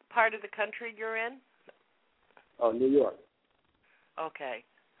you what part of the country you're in? New York. Okay.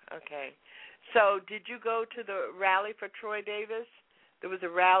 So did you go to the rally for Troy Davis? There was a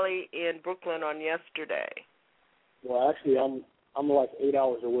rally in Brooklyn on yesterday. Well, actually, I'm like 8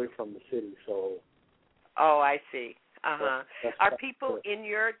 hours away from the city, so... Oh, I see. Are people in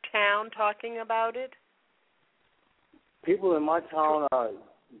your town talking about it? People in my town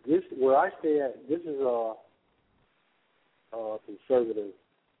where I stay at, this is a conservative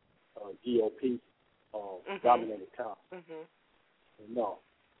GOP dominated town. No,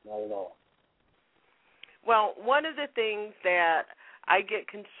 not at all. Well, one of the things that I get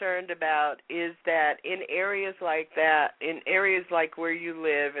concerned about is that in areas like that, in areas like where you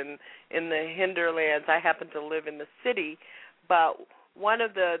live, and in the hinterlands, I happen to live in the city, but one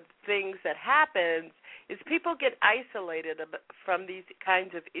of the things that happens is people get isolated from these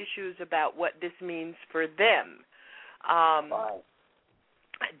kinds of issues about what this means for them.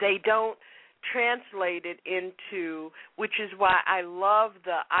 They don't translate it into, which is why I love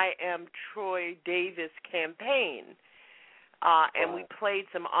the I Am Troy Davis campaign. And we played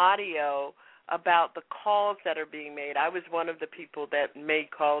some audio about the calls that are being made. I was one of the people that made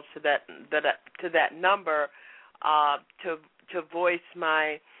calls to that number to voice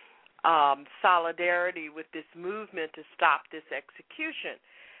my solidarity with this movement to stop this execution.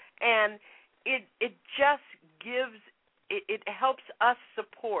 And it just gives, it helps us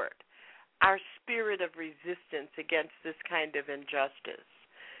support our spirit of resistance against this kind of injustice,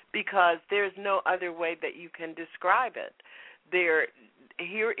 because there's no other way that you can describe it.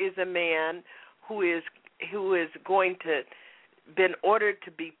 Here is a man who is going to been ordered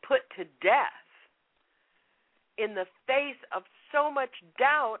to be put to death in the face of so much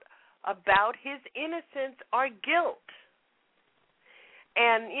doubt about his innocence or guilt.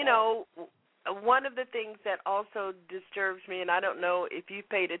 And, one of the things that also disturbs me, and I don't know if you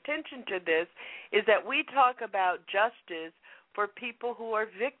paid attention to this, is that we talk about justice for people who are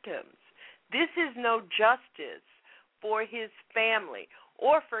victims. This is no justice for his family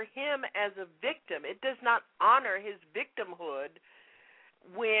or for him as a victim. It does not honor his victimhood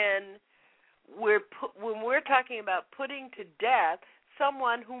when we're talking about putting to death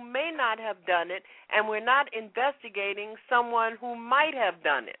someone who may not have done it, and we're not investigating someone who might have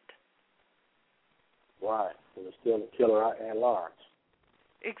done it. Right. So they're still a killer at large.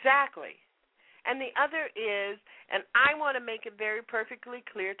 Exactly. And the other is, and I want to make it very perfectly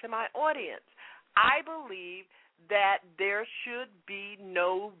clear to my audience, I believe that there should be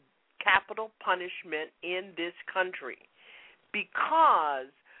no capital punishment in this country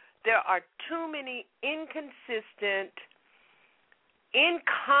because there are too many inconsistent,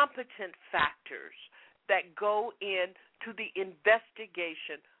 incompetent factors that go into the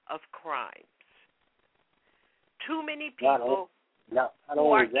investigation of crimes. Too many people who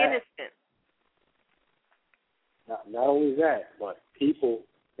are innocent. Not only that, but people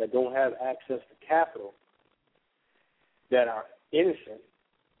that don't have access to capital that are innocent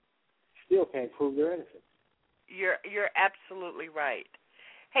still can't prove their innocence. You're absolutely right.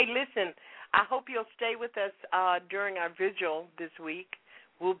 Hey, listen, I hope you'll stay with us during our vigil this week.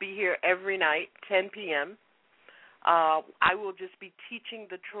 We'll be here every night, 10 p.m. I will just be teaching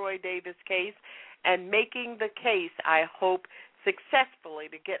the Troy Davis case and making the case, I hope, successfully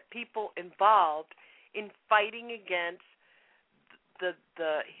to get people involved in fighting against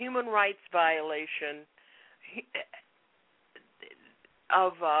the human rights violation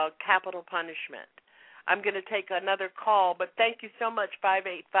of capital punishment. I'm going to take another call, but thank you so much,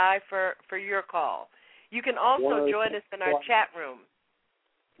 585, for your call. You can also join us in our chat room.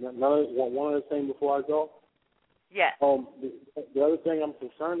 One other thing before I go? Yes. The other thing I'm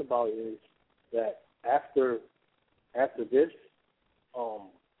concerned about is that after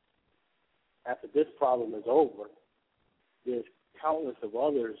this problem is over, there's countless of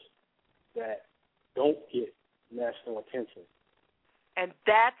others that don't get national attention. And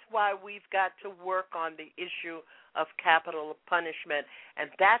that's why we've got to work on the issue of capital punishment. And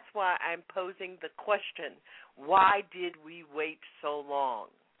that's why I'm posing the question, why did we wait so long?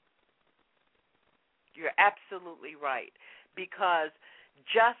 You're absolutely right, because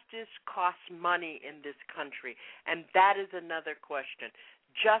justice costs money in this country, and that is another question.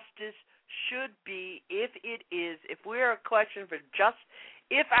 Justice should be, if we're a question for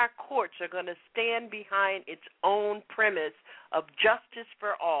if our courts are going to stand behind its own premise of justice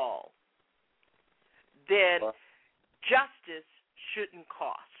for all, then justice shouldn't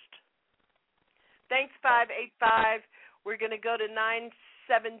cost. Thanks, 585. We're going to go to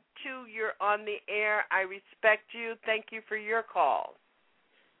 972. You're on the air. I respect you. Thank you for your call.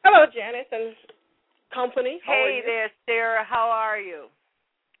 Hello, Janice and company. Hey there, Sarah. How are you?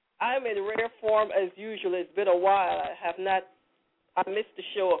 I'm in rare form as usual. It's been a while. I missed the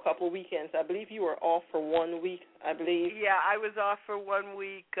show a couple of weekends. I believe you were off for 1 week, I believe. Yeah, I was off for 1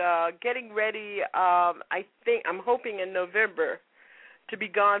 week, getting ready. I'm hoping in November to be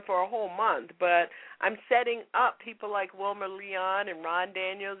gone for a whole month, but I'm setting up people like Wilmer Leon and Ron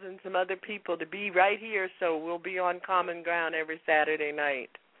Daniels and some other people to be right here, so we'll be on Common Ground every Saturday night.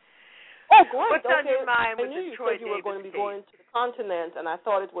 Oh, great. What's on your mind with I knew the you Troy said you were Davis going to be case? going to the continent, and I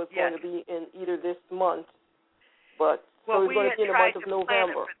thought it was going to be in either this month, but so it's going to be in the month of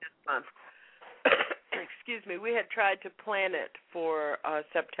November. For this month. Excuse me. We had tried to plan it for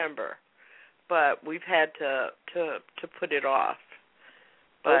September, but we've had to put it off.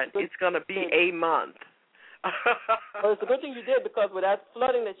 But it's going to be a month. Well, it's a good thing you did, because with that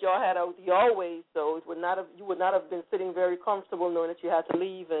flooding that y'all had out your way, so you would not have been sitting very comfortable knowing that you had to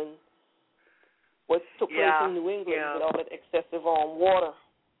leave and what took place in New England with all that excessive water.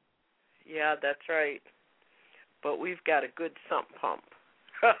 Yeah, that's right. But we've got a good sump pump.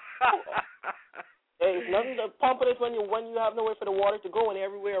 Hey, it's nothing to pumping it when you have nowhere for the water to go, and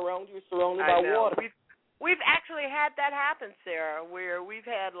everywhere around you is surrounded by water. We've actually had that happen, Sarah, where we've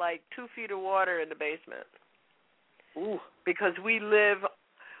had like 2 feet of water in the basement. Ooh. Because we live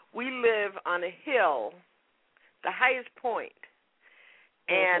on a hill, the highest point,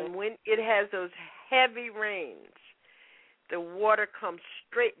 and when it has those heavy rains, the water comes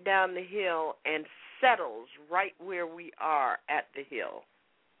straight down the hill and settles right where we are at the hill.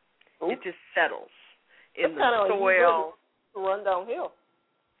 It just settles in the soil. Run downhill.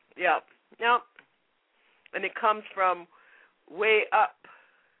 Yep. And it comes from way up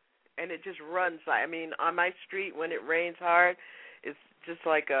and it just runs. I mean, on my street when it rains hard, it's just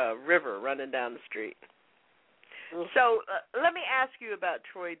like a river running down the street. So let me ask you about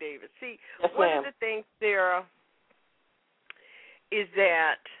Troy Davis. See, yes, one ma'am. of the things, Sarah, is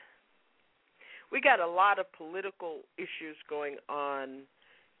that we got a lot of political issues going on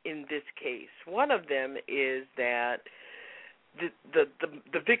in this case. One of them is that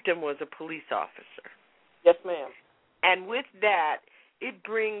the victim was a police officer. Yes, ma'am. And with that, it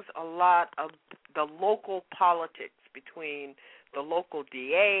brings a lot of the local politics between the local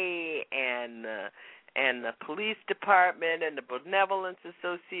DA and the police department and the Benevolence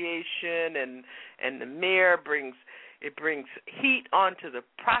Association and the mayor brings heat onto the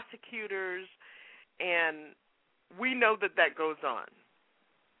prosecutors, and we know that goes on.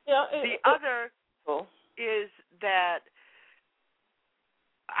 Yeah. The other is that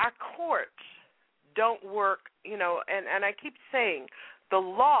our courts don't work, and I keep saying the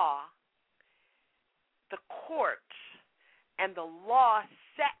law, the courts, and the law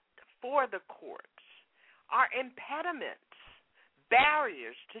set for the courts are impediments,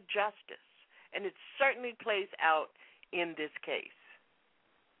 barriers to justice, and it certainly plays out in this case.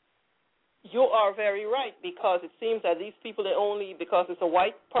 You are very right, because it seems that these people, because it's a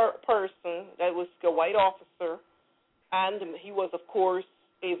white person, that was a white officer, and he was, of course,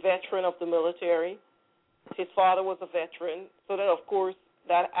 a veteran of the military. His father was a veteran, so that, of course,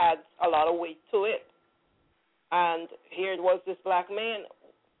 that adds a lot of weight to it. And here it was this black man,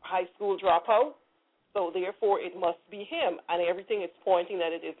 high school dropout, so therefore it must be him, and everything is pointing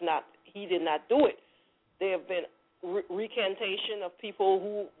that it is not. He did not do it. There have been recantation of people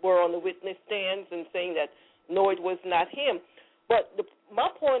who were on the witness stands and saying that no, it was not him. But my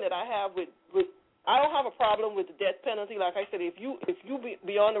point that I have with I don't have a problem with the death penalty. Like I said, if you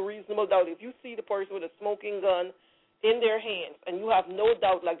beyond a reasonable doubt, if you see the person with a smoking gun in their hands, and you have no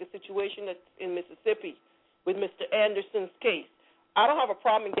doubt, like the situation that's in Mississippi with Mr. Anderson's case, I don't have a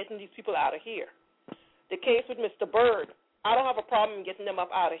problem in getting these people out of here. The case with Mr. Byrd, I don't have a problem in getting them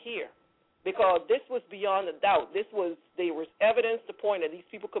up out of here, because this was beyond a doubt. There was evidence to point that these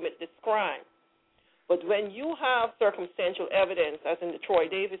people commit this crime. But when you have circumstantial evidence, as in the Troy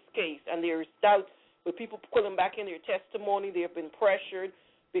Davis case, and there is doubt with people pulling back in their testimony, they have been pressured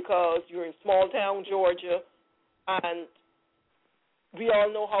because you're in small-town Georgia, and we all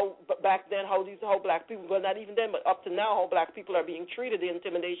know how back then how black people, well, not even then, but up to now, how black people are being treated, the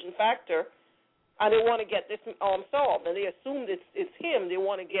intimidation factor, and they want to get this solved, and they assume it's him. They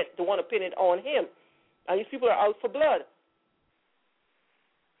want to pin it on him, and these people are out for blood.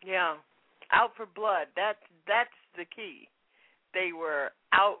 Yeah. Out for blood. That's the key. They were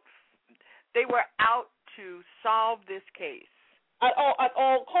out to solve this case at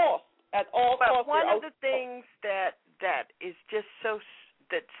all costs. At all costs. But one of the things that is just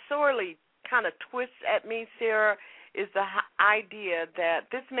that sorely kind of twists at me, Sarah, is the idea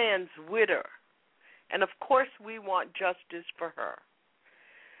that this man's widow, and of course we want justice for her,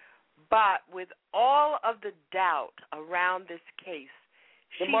 but with all of the doubt around this case,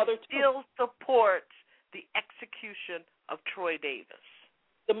 she still supports the execution of Troy Davis.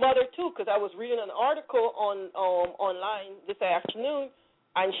 The mother, too, because I was reading an article online this afternoon,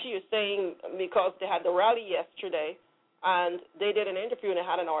 and she is saying, because they had the rally yesterday, and they did an interview, and they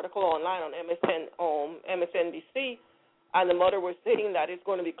had an article online on MSNBC, and the mother was saying that it's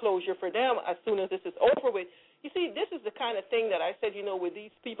going to be closure for them as soon as this is over with. You see, this is the kind of thing that I said, with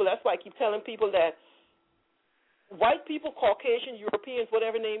these people, that's why I keep telling people that white people, Caucasian, Europeans,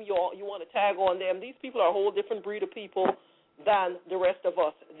 whatever name you want to tag on them, these people are a whole different breed of people than the rest of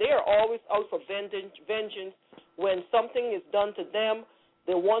us. They are always out for vengeance. When something is done to them,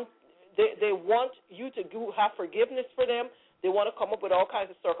 they want you to have forgiveness for them. They want to come up with all kinds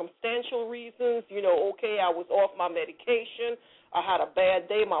of circumstantial reasons. Okay, I was off my medication. I had a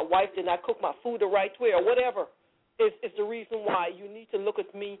bad day. My wife did not cook my food the right way, or whatever is the reason why you need to look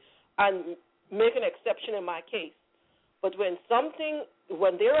at me and make an exception in my case. But when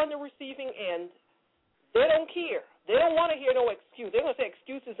they're on the receiving end, they don't care. They don't want to hear no excuse. They're going to say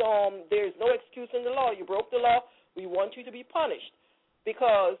excuses. There's no excuse in the law. You broke the law. We want you to be punished.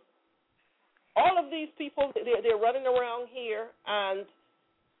 Because all of these people, they're running around here and,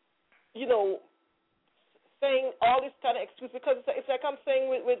 saying all this kind of excuse. Because it's like I'm saying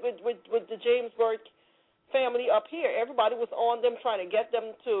with the James Byrd family up here. Everybody was on them trying to get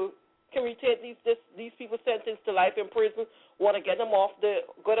them to commutate these people sentenced to life in prison, want to get them off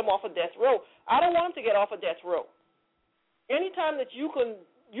of death row. I don't want them to get off of death row. Anytime that you can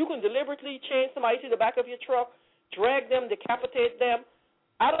deliberately chain somebody to the back of your truck, drag them, decapitate them,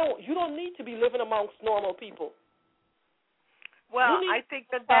 you don't need to be living amongst normal people. Well, I think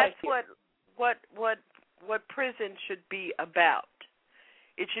that's what prison should be about.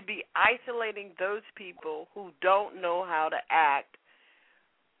 It should be isolating those people who don't know how to act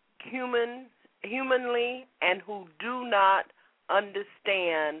humanly and who do not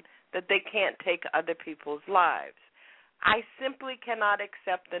understand that they can't take other people's lives. I simply cannot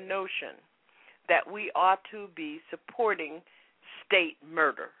accept the notion that we ought to be supporting state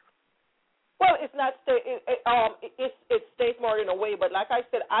murder. Well, it's not state. It's state murder in a way, but like I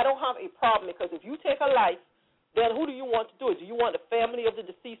said, I don't have a problem because if you take a life, then who do you want to do it? Do you want the family of the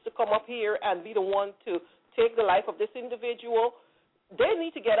deceased to come up here and be the one to take the life of this individual? They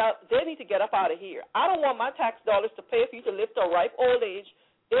need to get out. They need to get up out of here. I don't want my tax dollars to pay for you to live to a ripe old age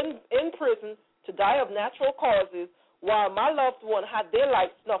in prison to die of natural causes while my loved one had their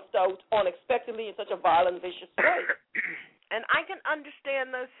life snuffed out unexpectedly in such a violent, vicious way. And I can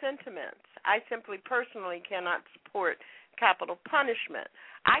understand those sentiments. I simply personally cannot support capital punishment.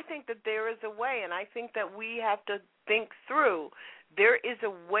 I think that there is a way, and I think that we have to think through. There is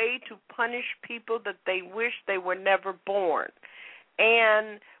a way to punish people that they wish they were never born.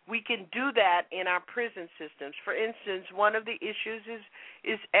 And we can do that in our prison systems. For instance, one of the issues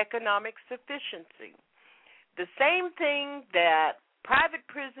is economic sufficiency. The same thing that private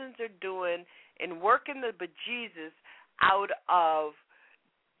prisons are doing in working the bejesus out of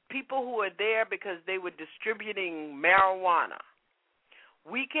people who are there because they were distributing marijuana,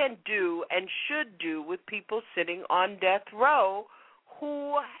 we can do and should do with people sitting on death row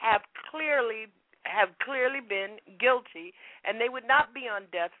who have clearly been guilty, and they would not be on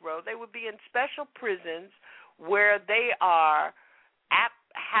death row. They would be in special prisons where they are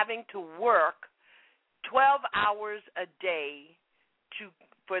having to work 12 hours a day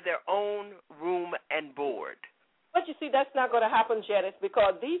for their own room and board. But you see, that's not going to happen, Janice,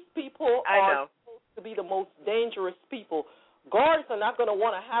 because these people are supposed to be the most dangerous people. Guards are not going to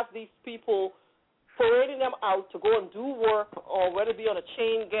want to have these people parading them out to go and do work, or whether it be on a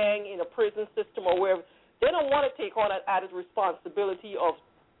chain gang in a prison system or wherever. They don't want to take on that added responsibility of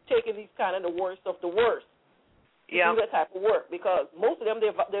taking these kind of the worst of the worst to do that type of work, because most of them,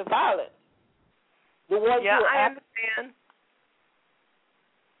 they're violent. The ones who are I understand.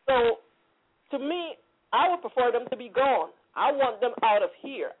 So, to me, I would prefer them to be gone. I want them out of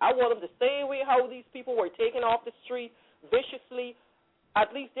here. I want them the same way how these people were taken off the street viciously.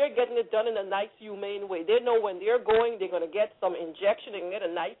 At least they're getting it done in a nice, humane way. They know when they're going, they're going to get some injection. They can get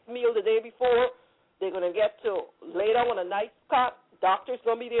a nice meal the day before. They're going to get to lay down on a nice cot. Doctor's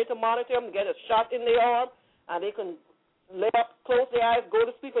going to be there to monitor them, get a shot in their arm, and they can lay up, close their eyes, go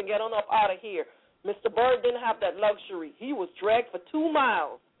to sleep, and get on up out of here. Mr. Byrd didn't have that luxury. He was dragged for 2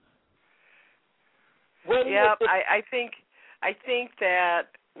 miles. I think that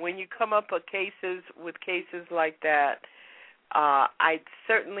when you come up with cases like that, I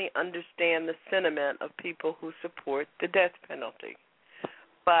certainly understand the sentiment of people who support the death penalty.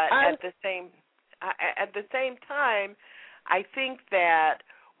 But at the same time, I think that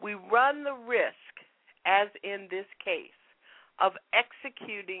we run the risk, as in this case, of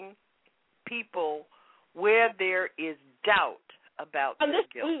executing people where there is doubt about their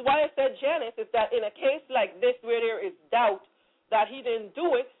guilt. This is why I said, Janice, is that in a case like this where there is doubt that he didn't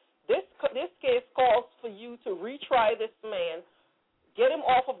do it, this case calls for you to retry this man, get him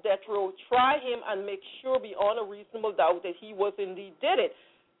off of death row, try him, and make sure beyond a reasonable doubt that he was indeed did it.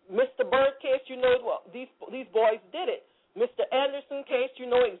 Mr. Byrd case, you know, these boys did it. Mr. Anderson case, you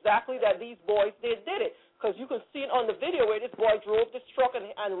know exactly that these boys did it, because you can see it on the video where this boy drove this truck and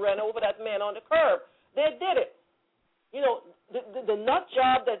ran over that man on the curb. They did it. You know, the nut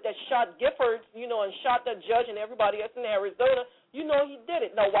job that shot Giffords, you know, and shot that judge and everybody else in Arizona, you know he did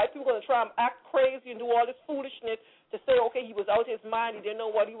it. Now, white people are going to try and act crazy and do all this foolishness to say, okay, he was out of his mind, he didn't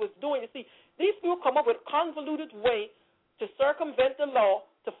know what he was doing. You see, these people come up with a convoluted way to circumvent the law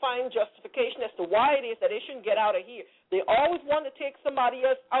to find justification as to why it is that they shouldn't get out of here. They always want to take somebody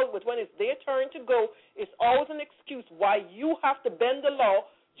else out, but when it's their turn to go, it's always an excuse why you have to bend the law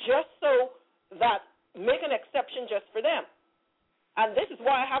just so that make an exception just for them. And this is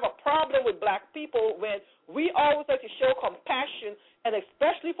why I have a problem with black people when we always like to show compassion, and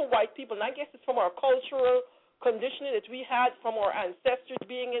especially for white people, and I guess it's from our cultural conditioning that we had from our ancestors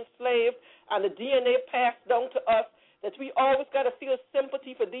being enslaved and the DNA passed down to us, that we always got to feel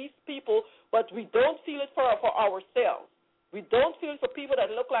sympathy for these people, but we don't feel it for ourselves. We don't feel it for people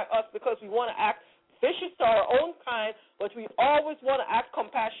that look like us because we want to act vicious to our own kind, but we always want to act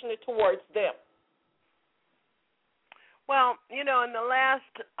compassionate towards them. Well, you know, in the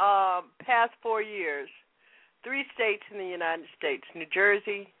past 4 years, 3 states in the United States, New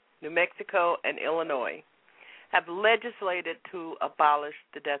Jersey, New Mexico, and Illinois, have legislated to abolish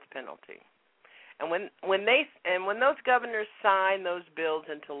the death penalty. And when those governors signed those bills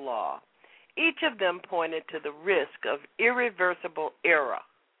into law, each of them pointed to the risk of irreversible error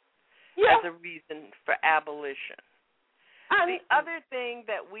as a reason for abolition. The other thing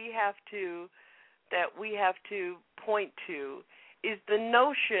that we have to point to is the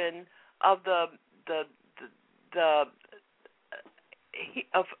notion of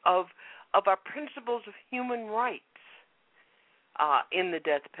of our principles of human rights in the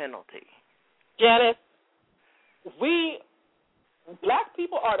death penalty. Janice, black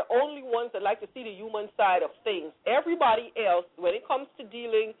people are the only ones that like to see the human side of things. Everybody else, when it comes to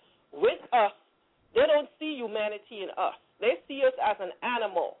dealing with us, they don't see humanity in us. They see us as an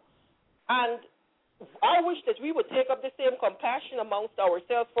animal. And I wish that we would take up the same compassion amongst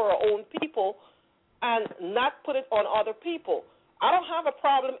ourselves for our own people and not put it on other people. I don't have a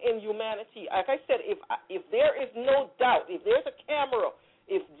problem in humanity. Like I said, if there is no doubt, if there's a camera,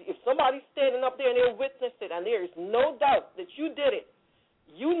 if somebody's standing up there and they'll witness it and there is no doubt that you did it,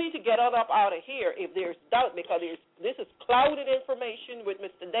 you need to get up out of here if there's doubt, because this is clouded information with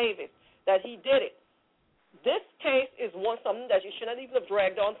Mr. Davis that he did it. This case is something that you shouldn't even have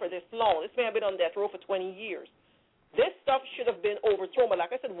dragged on for this long. This man has been on death row for 20 years. This stuff should have been overthrown. But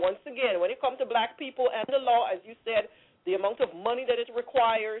like I said, once again, when it comes to black people and the law, as you said, the amount of money that it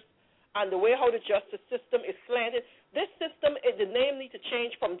requires and the way how the justice system is slanted, this system, the name needs to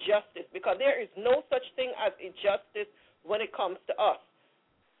change from justice, because there is no such thing as a justice when it comes to us.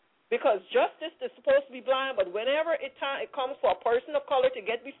 Because justice is supposed to be blind, but whenever it comes for a person of color to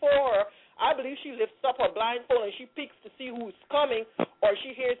get before her, I believe she lifts up her blindfold and she peeks to see who's coming, or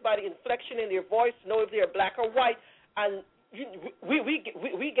she hears by the inflection in their voice to know if they're black or white, and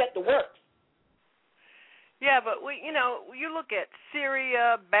we get the works. Yeah, but you look at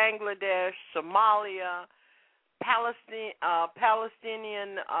Syria, Bangladesh, Somalia,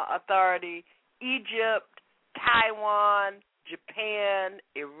 Palestinian Authority, Egypt, Taiwan, Japan,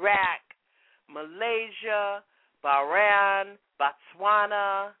 Iraq, Malaysia, Bahrain,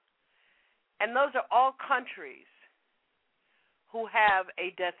 Botswana, and those are all countries who have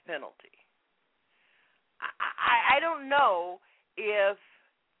a death penalty. I don't know if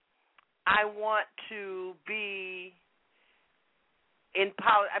I want to be in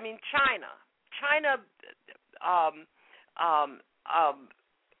power. I mean, China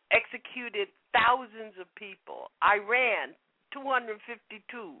executed thousands of people. Iran,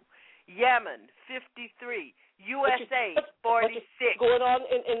 252. Yemen, 53. USA, 46. Going on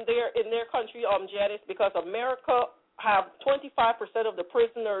in their country, Janice, because America have 25% of the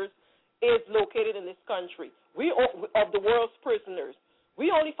prisoners is located in this country. Of the world's prisoners.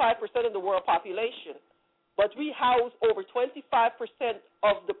 We only 5% of the world population, but we house over 25%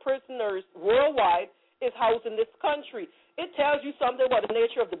 of the prisoners worldwide is housed in this country. It tells you something about the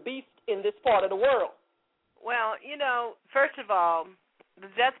nature of the beast in this part of the world. Well, first of all, the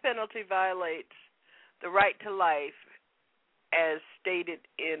death penalty violates the right to life as stated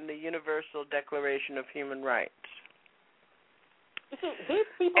in the Universal Declaration of Human Rights. You see, these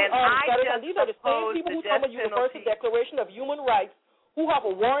people these are the same people who come with the Universal Declaration of Human Rights, who have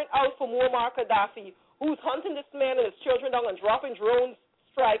a warrant out for Muammar Gaddafi, who's hunting this man and his children down and dropping drone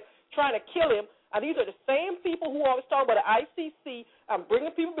strikes, trying to kill him. And these are the same people who always talk about the ICC and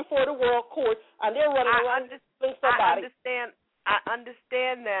bringing people before the world court, and they're running around killing somebody. I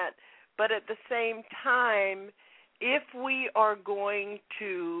understand that, but at the same time, if we are going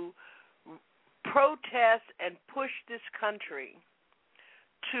to protest and push this country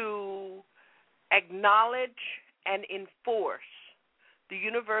to acknowledge and enforce the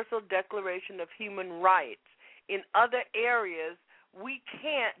Universal Declaration of Human Rights in other areas, we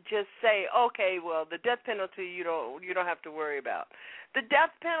can't just say, okay, well, the death penalty you don't have to worry about. The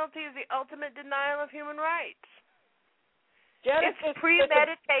death penalty is the ultimate denial of human rights. It's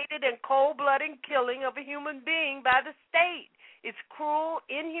premeditated and cold-blooded killing of a human being by the state. It's cruel,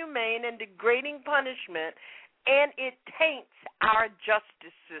 inhumane, and degrading punishment, and it taints our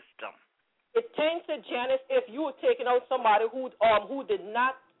justice system. It taints it, Janice, if you were taking out somebody who did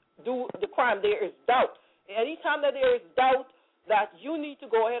not do the crime. There is doubt. Anytime that there is doubt, that you need to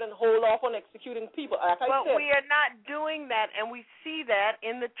go ahead and hold off on executing people. Well, we are not doing that, and we see that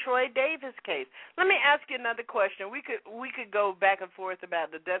in the Troy Davis case. Let me ask you another question. We could go back and forth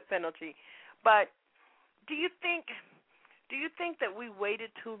about the death penalty, but do you think that we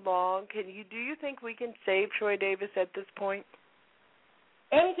waited too long? Do you think we can save Troy Davis at this point?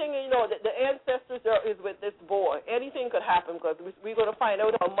 Anything, the ancestors is with this boy. Anything could happen, because we're going to find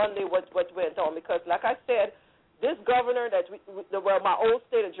out on Monday what went on, because like I said, this governor my old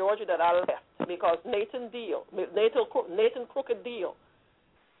state of Georgia that I left because Nathan Crooked Deal,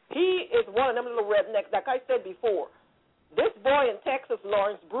 he is one of them little rednecks. Like I said before, this boy in Texas,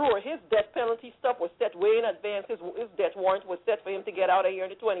 Lawrence Brewer, his death penalty stuff was set way in advance. His death warrant was set for him to get out of here on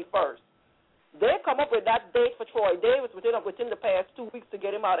the 21st. They come up with that date for Troy Davis within the past 2 weeks to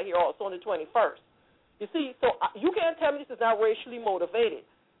get him out of here also on the 21st. You see, so you can't tell me this is not racially motivated.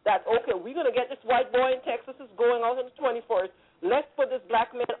 That, okay, we're going to get this white boy in Texas is going out on the 21st. Let's put this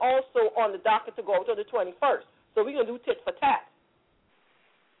black man also on the docket to go out on the 21st. So we're going to do tit for tat.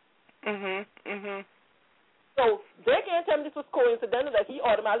 So they can't tell me this was coincidental that he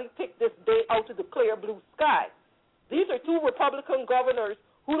automatically picked this day out of the clear blue sky. These are two Republican governors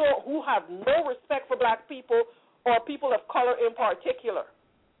who have no respect for black people or people of color in particular.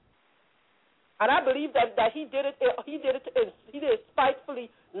 And I believe that he did it spitefully.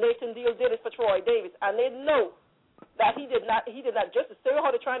 Nathan Deal did it for Troy Davis, and they know that he did not just to say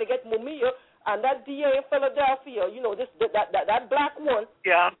how they're trying to get Mumia and that DA in Philadelphia, that black one.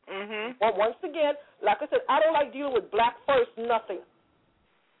 Yeah. But once again, like I said, I don't like dealing with black first nothing.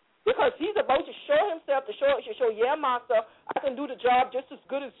 Because he's about to show himself, yeah, master, I can do the job just as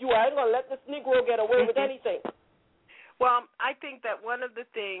good as you. I ain't going to let this Negro get away with anything. Well, I think that one of the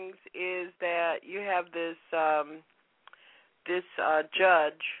things is that you have this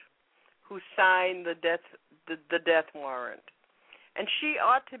judge who signed the death warrant, and she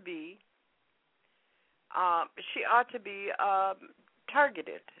ought to be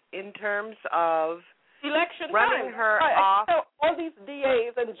targeted in terms of election running time. her off. All these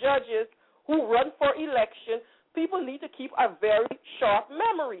DAs and judges who run for election, people need to keep a very sharp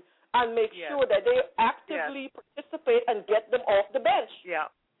memory and make sure that they actively participate and get them off the bench. Yeah,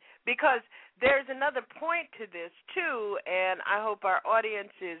 because there's another point to this too, and I hope our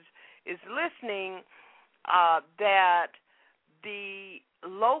audience is listening, that the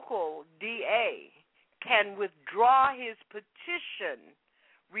local DA can withdraw his petition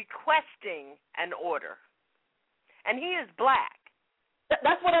requesting an order. And he is black.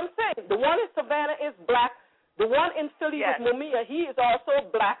 That's what I'm saying. The one in Savannah is black. The one in Philly with Mumia, he is also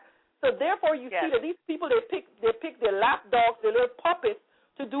black. So therefore you see that these people, they pick their lapdogs, their little puppets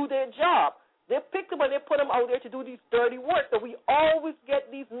to do their job. They pick them and they put them out there to do these dirty work. So we always get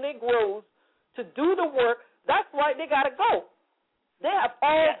these Negroes to do the work. That's why they got to go. They have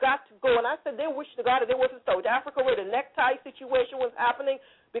all got to go. And I said they wish to God that they wasn't South Africa where the necktie situation was happening,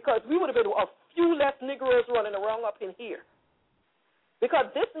 because we would have been a few less Negroes running around up in here. Because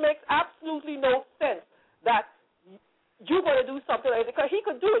this makes absolutely no sense that you're going to do something like that. Because he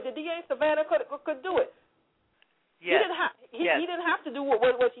could do it. The DA in Savannah could do it. Yes. He didn't have to do what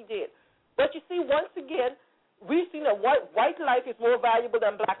he did. But you see, once again, we've seen that white life is more valuable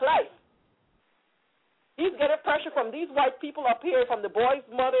than black life. He's getting pressure from these white people up here, from the boy's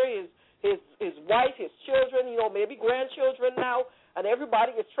mother, his wife, his children, maybe grandchildren now, and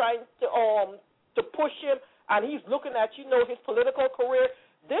everybody is trying to push him, and he's looking at, his political career.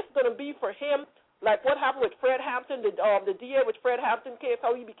 This is going to be for him like what happened with Fred Hampton, the DA with Fred Hampton case,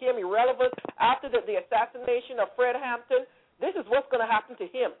 how he became irrelevant after the assassination of Fred Hampton. This is what's going to happen to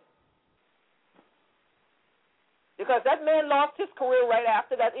him. Because that man lost his career right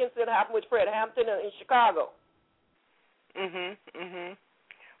after that incident happened with Fred Hampton in Chicago.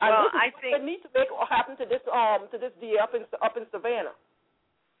 Well, I think they need to make what happened to this DA up in Savannah.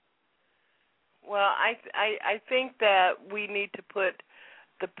 Well, I think that we need to put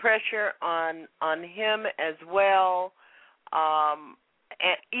the pressure on him as well, and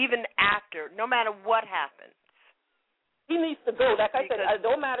even after, no matter what happens. He needs to go. Like I said, it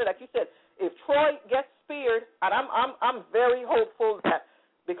don't matter. Like you said, if Troy gets speared, and I'm very hopeful that,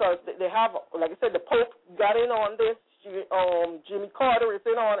 because they have, like I said, the Pope got in on this. Jimmy Carter is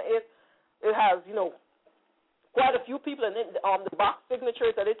in on it. It has, quite a few people, and then the box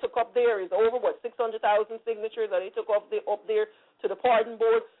signatures that they took up there is over 600,000 signatures that they took up there to the pardon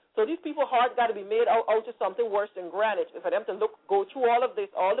board. So these people heart got to be made out to something worse than granite. For them to go through all of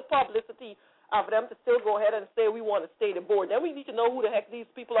this, all the publicity, and for them to still go ahead and say we want to stay the board. Then we need to know who the heck these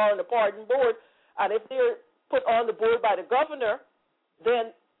people are on the pardon board, and if they're put on the board by the governor,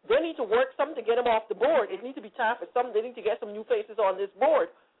 then they need to work something to get them off the board. It needs to be time for something. They need to get some new faces on this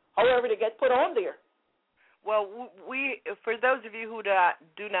board, however they get put on there. Well, for those of you who do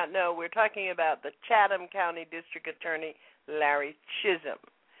not know, we're talking about the Chatham County District Attorney, Larry Chisholm.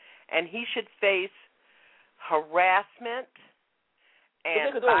 And he should face harassment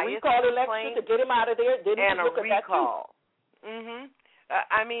and bias recall election to get him out of there. And a recall.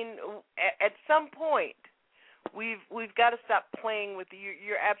 I mean, at some point, we've got to stop playing with you.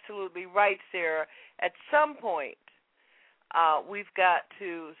 You're absolutely right, Sarah. At some point, we've got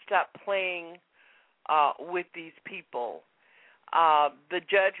to stop playing with these people. The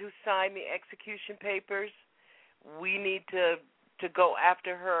judge who signed the execution papers, we need to go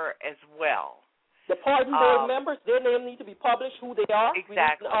after her as well. The pardon board members, their names need to be published, who they are.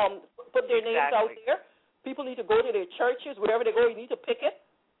 Exactly. We need to, put their names out there. People need to go to their churches, wherever they go. You need to pick it,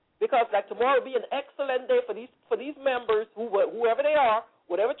 because like tomorrow will be an excellent day for these members, whoever they are,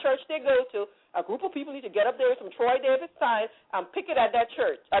 whatever church they go to. A group of people need to get up there with some Troy Davis sign and pick it at that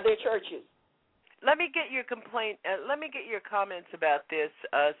church, at their churches. Let me get your let me get your comments about this,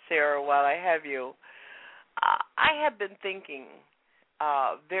 Sarah, while I have you. I have been thinking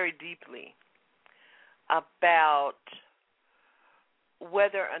very deeply about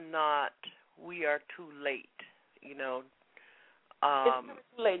whether or not we are too late. It's never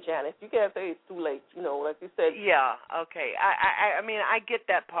too late, Janice. You can't say it's too late. Like you said. Yeah. Okay. I mean, I get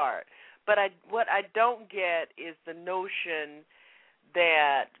that part, but what I don't get is the notion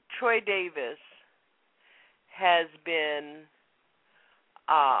that Troy Davis has been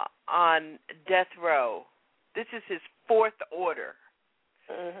on death row. This is his fourth order.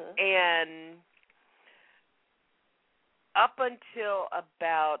 Mm-hmm. And up until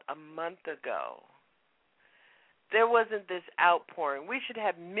about a month ago, there wasn't this outpouring. We should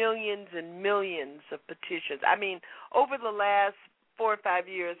have millions and millions of petitions. I mean, over the last 4 or 5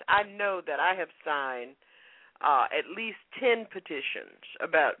 years, I know that I have signed at least 10 petitions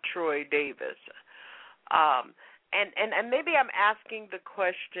about Troy Davis. And maybe I'm asking the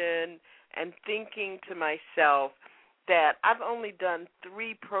question and thinking to myself that I've only done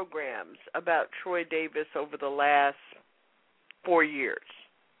 3 programs about Troy Davis over the last 4 years.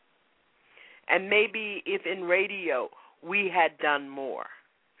 And maybe if in radio we had done more,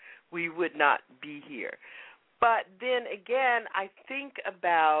 we would not be here. But then again, I think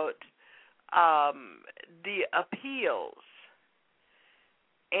about the appeals,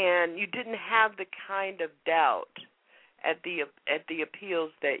 and you didn't have the kind of doubt at the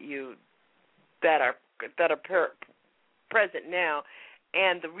appeals that are present now,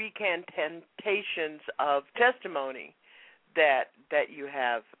 and the recantations of testimony that you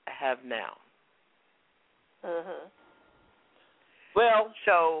have now. Mm-hmm. Well,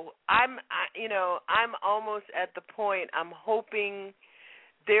 so I'm almost at the point. I'm hoping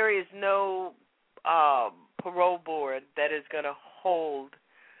there is no parole board that is going to hold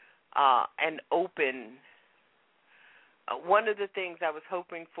an open. One of the things I was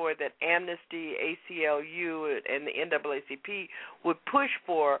hoping for that Amnesty, ACLU, and the NAACP would push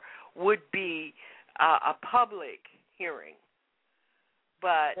for would be a public hearing,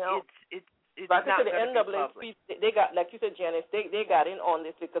 but it's like not I said, the going to be public. NAACP, they got, like you said, Janice, they got in on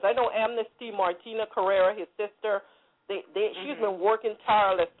this because I know Amnesty, Martina Carrera, his sister, she's been working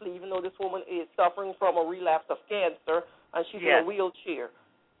tirelessly, even though this woman is suffering from a relapse of cancer and she's in a wheelchair.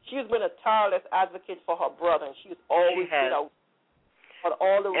 She's been a tireless advocate for her brother, and she's always been out on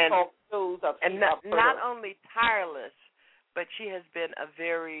all the talk shows. And not only tireless, but she has been a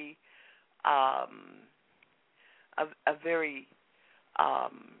very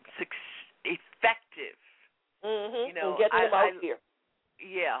effective. Mm-hmm. And getting them out here.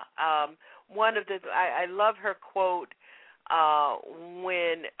 Yeah. One of I love her quote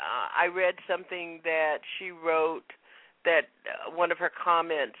when I read something that she wrote. That one of her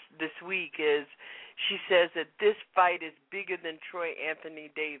comments this week is, she says that this fight is bigger than Troy Anthony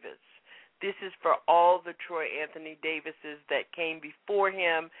Davis. This is for all the Troy Anthony Davises that came before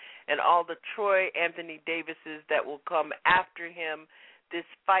him and all the Troy Anthony Davises that will come after him. This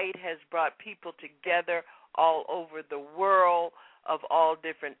fight has brought people together all over the world of all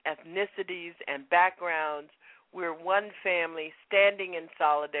different ethnicities and backgrounds. We're one family standing in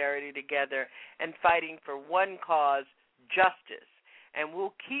solidarity together and fighting for one cause, justice, and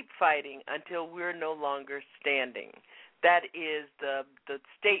we'll keep fighting until we're no longer standing. That is the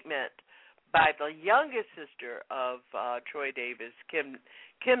statement by the youngest sister of Troy Davis, Kim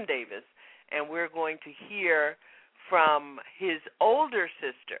Davis, and we're going to hear from his older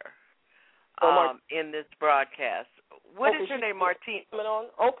sister in this broadcast. What is her name, Martine?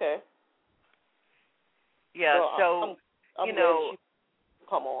 Okay. Yeah, well, I'm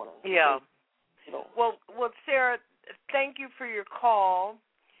come on. Yeah. Well, Sarah, thank you for your call,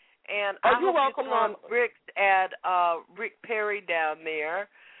 and I hope welcome, you throw bricks at Rick Perry down there.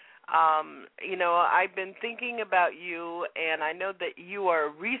 I've been thinking about you, and I know that you are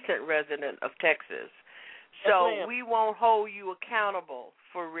a recent resident of Texas, so we won't hold you accountable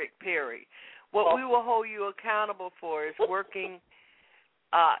for Rick Perry. What we will hold you accountable for is working.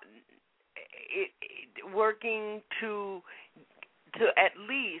 working to at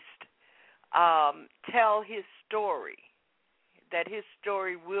least tell his story, that his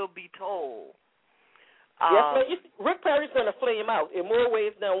story will be told. Yes, but Rick Perry's going to flame out in more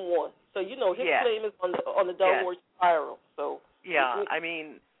ways than one. So, his flame is on the downward spiral. So he's going to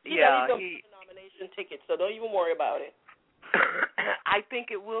get a nomination ticket, so don't even worry about it. I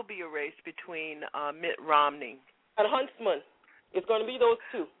think it will be a race between Mitt Romney and Huntsman. It's going to be those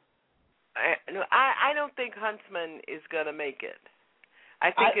two. I don't think Huntsman is going to make it.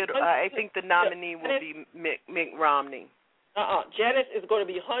 I think the nominee will be Mitt Romney. Janice is going to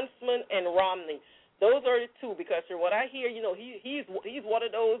be Huntsman and Romney. Those are the two, because from what I hear, he's one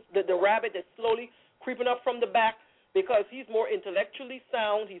of those, the rabbit that's slowly creeping up from the back, because he's more intellectually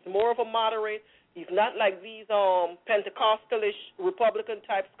sound. He's more of a moderate. He's not like these Pentecostalish Republican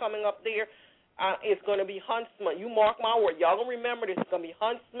types coming up there. It's going to be Huntsman. You mark my word. Y'all going to remember this. It's going to be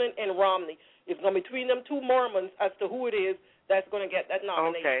Huntsman and Romney. It's going to be between them two Mormons as to who it is that's going to get that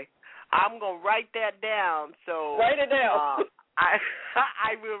nomination. Okay. I'm going to write that down. So write it down.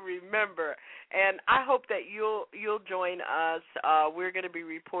 I will remember. And I hope that you'll join us. We're going to be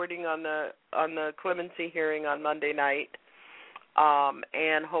reporting on the clemency hearing on Monday night,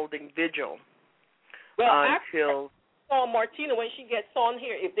 and holding vigil until. Martina, when she gets on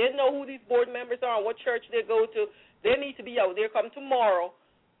here, if they know who these board members are and what church they go to, they need to be out there. Come tomorrow,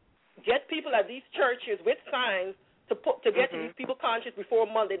 get people at these churches with signs to get to these people conscious before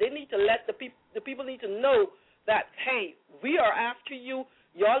Monday. They need to let the people need to know that, hey, we are after you.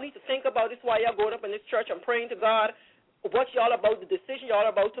 Y'all need to think about this while y'all going up in this church and praying to God. What y'all about, the decision y'all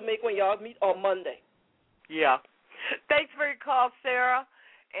about to make when y'all meet on Monday. Yeah. Thanks for your call, Sarah.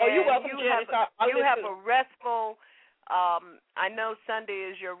 And you're welcome, Janice. You have a restful, I know Sunday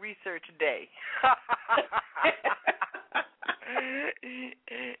is your research day.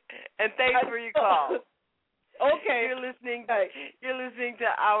 And thanks for your call. Okay. You're listening to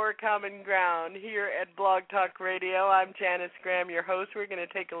Our Common Ground here at Blog Talk Radio. I'm Janice Graham, your host. We're going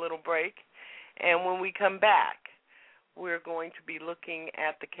to take a little break, and when we come back, we're going to be looking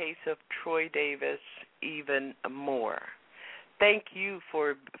at the case of Troy Davis even more. Thank you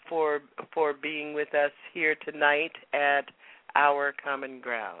for being with us here tonight at Our Common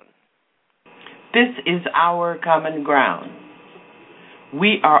Ground. This is Our Common Ground.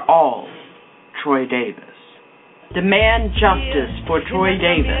 We are all Troy Davis. Demand justice for Troy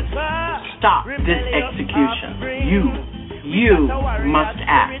Davis. Stop this execution. You must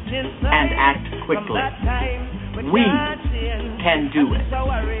act, and act quickly. We can do it.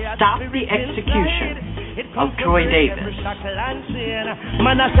 Stop the execution of Troy Davis.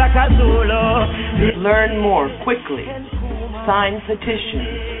 Learn more quickly. Sign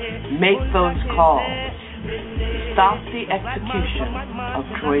petitions. Make those calls. Stop the execution of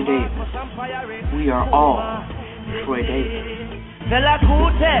Troy Davis. We are all Troy Davis.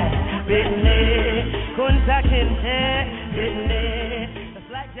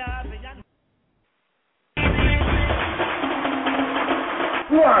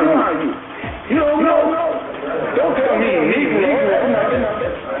 Who are you? You don't know? Don't tell me Negro.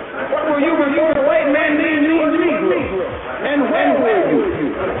 What were you before the white man named you a Negro? And where were you?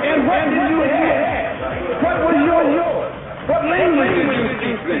 And what did you have? What was yours? What language did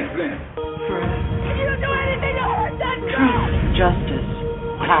you speak then? You don't do anything to hurt that girl. Truth, justice,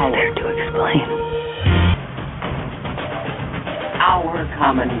 power. There to explain. Our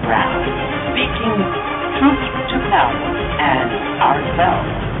Common Ground. Speaking truth to power and ourselves.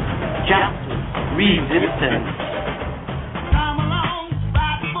 Justice, resistance.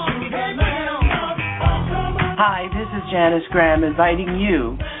 Hi, this is Janice Graham inviting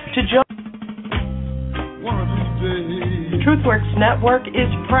you to join. TruthWorks Network is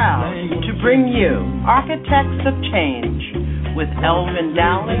proud to bring you Architects of Change with Elvin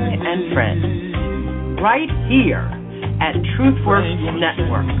Dowling and friends. Right here at TruthWorks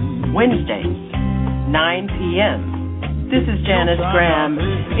Network, Wednesdays, 9 p.m. This is Janice Graham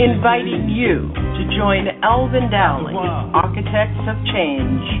inviting you to join Elvin Dowling, Architects of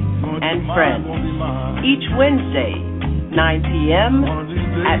Change and friends, each Wednesday, 9 p.m.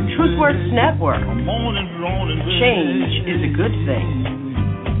 at TruthWorks Network. Change is a good thing.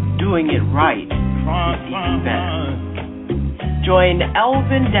 Doing it right is even better. Join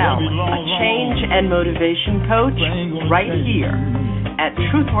Elvin Dowling, a change and motivation coach, right here at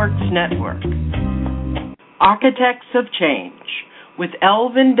TruthWorks Network. Architects of Change with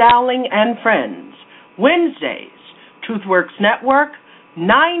Elvin Dowling and friends, Wednesdays, TruthWorks Network,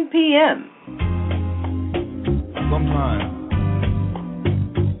 9 p.m. Sometime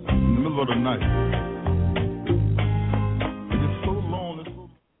in the middle of the night,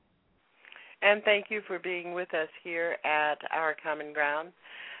 And thank you for being with us here at Our Common Ground.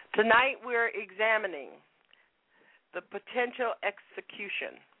 Tonight we're examining the potential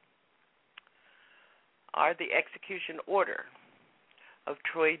execution or the execution order of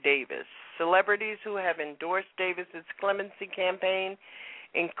Troy Davis. Celebrities who have endorsed Davis's clemency campaign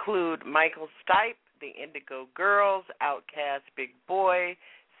include Michael Stipe, the Indigo Girls, Outkast Big Boy,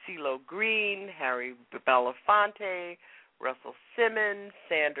 CeeLo Green, Harry Belafonte, Russell Simmons,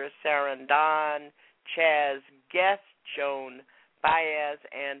 Sandra Sarandon, Chaz Guest, Joan Baez,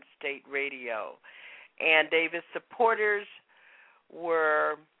 and State Radio. And Davis supporters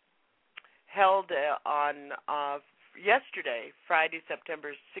were held on yesterday, Friday,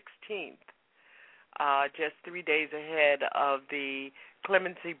 September 16th, just 3 days ahead of the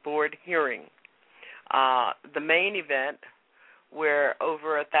Clemency Board hearing. The main event, where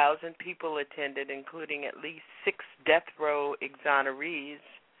over 1,000 people attended, including at least 6 death row exonerees,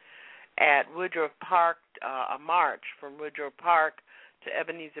 at Woodruff Park, a march from Woodruff Park to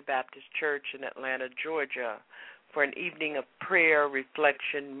Ebenezer Baptist Church in Atlanta, Georgia, for an evening of prayer,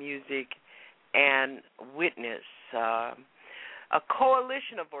 reflection, music, and witness. A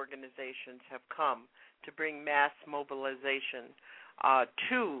coalition of organizations have come to bring mass mobilization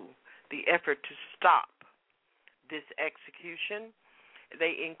to the effort to stop this execution.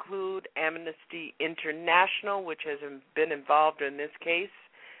 They include Amnesty International, which has been involved in this case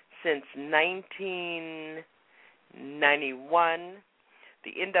since 1991,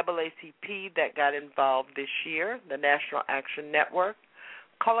 the NAACP that got involved this year, the National Action Network,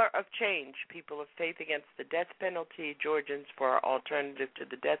 Color of Change, People of Faith Against the Death Penalty, Georgians for Alternative to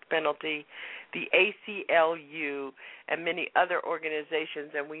the Death Penalty, the ACLU, and many other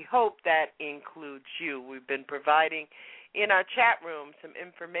organizations, and we hope that includes you. We've been providing in our chat room some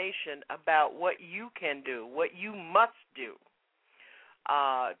information about what you can do, what you must do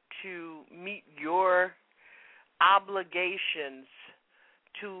to meet your obligations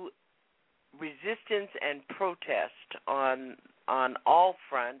to resistance and protest on all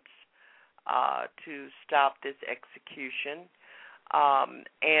fronts to stop this execution.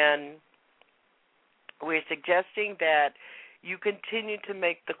 And we're suggesting that you continue to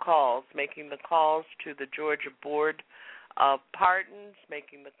make the calls, making the calls to the Georgia Board of Pardons,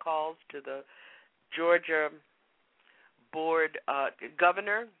 making the calls to the Georgia Board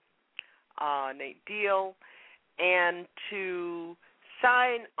Governor, Nate Deal, and to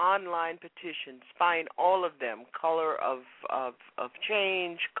sign online petitions. Find all of them, Color of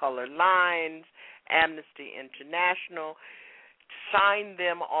Change, Color Lines, Amnesty International. Sign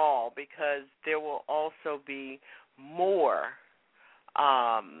them all, because there will also be more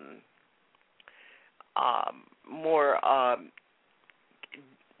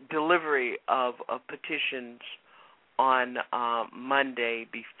delivery of petitions on Monday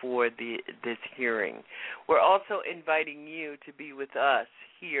before this hearing. We're also inviting you to be with us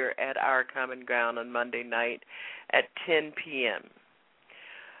here at Our Common Ground on Monday night at 10 p.m.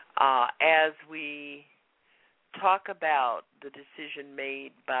 As we talk about the decision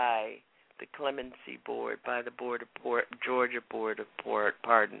made by the Clemency Board, by the Georgia Board of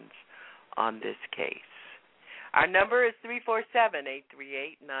Pardons on this case. Our number is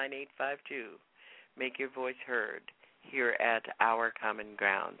 347-838-9852. Make your voice heard here at Our Common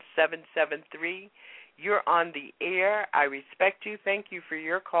Ground. 773, you're on the air. I respect you. Thank you for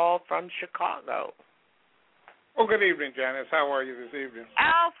your call from Chicago. Well, good evening, Janice. How are you this evening?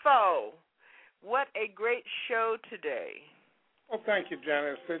 Alpha, what a great show today. Well, thank you,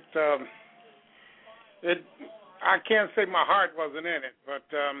 Janice. I can't say my heart wasn't in it, but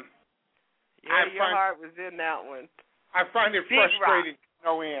your heart was in that one. I find it frustrating to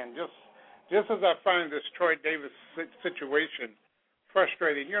no end. Just as I find this Troy Davis situation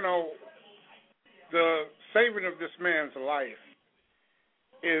frustrating, the saving of this man's life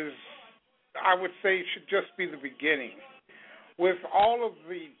is, I would say, should just be the beginning. With all of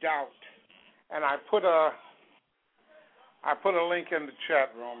the doubt, and I put a link in the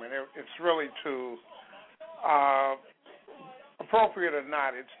chat room, and it's really to, appropriate or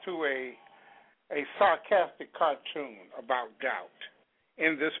not, it's to a sarcastic cartoon about doubt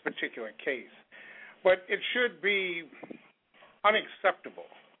in this particular case. But it should be unacceptable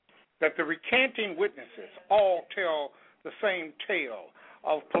that the recanting witnesses all tell the same tale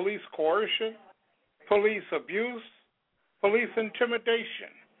of police coercion, police abuse, police intimidation,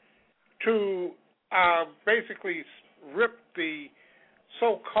 to basically rip the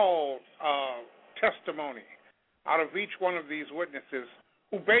so-called testimony out of each one of these witnesses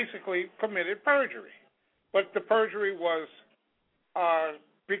who basically committed perjury. But the perjury was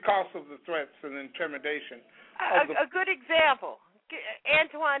because of the threats and intimidation. A good example,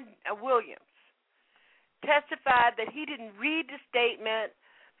 Antoine Williams. testified that he didn't read the statement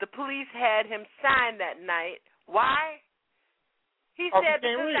the police had him sign that night. Why? He said,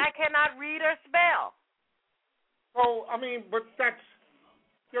 because I cannot read or spell. So, I mean, but that's,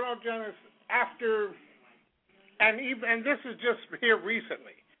 Janice, after, and this is just here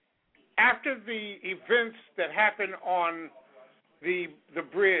recently, after the events that happened on the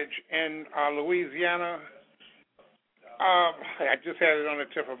bridge in Louisiana, I just had it on the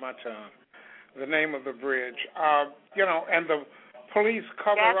tip of my tongue, the name of the bridge, and the police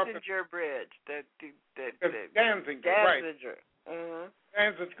cover up. Danziger Bridge. Danziger, right. Mm-hmm.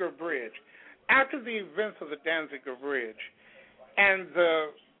 Danziger Bridge. After the events of the Danziger Bridge, and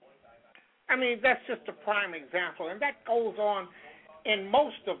that's just a prime example, and that goes on in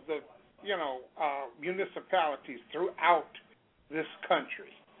most of the, municipalities throughout this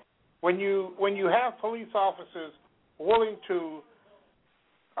country. When you have police officers willing to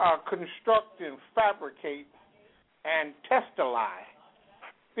construct and fabricate and test a lie,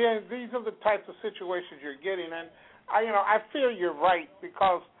 then these are the types of situations you're getting. And I feel you're right,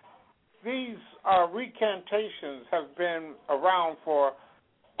 because these recantations have been around for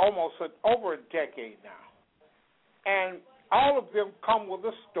almost over a decade now, and all of them come with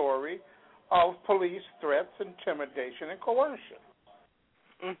a story of police threats, intimidation, and coercion.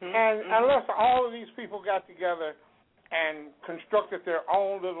 And unless all of these people got together and constructed their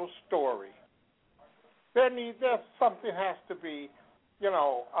own little story, something has to be,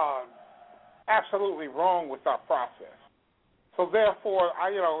 absolutely wrong with our process. So therefore,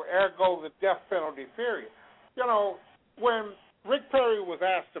 ergo the death penalty theory. When Rick Perry was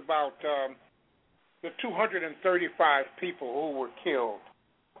asked about the 235 people who were killed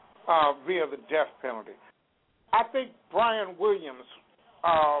via the death penalty, I think Brian Williams,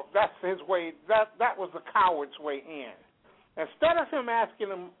 that's his way. That was the coward's way in. Instead of him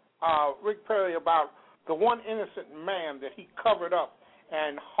asking Rick Perry about the one innocent man that he covered up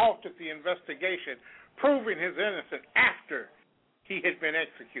and halted the investigation, proving his innocence after he had been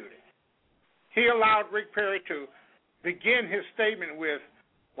executed, he allowed Rick Perry to begin his statement with,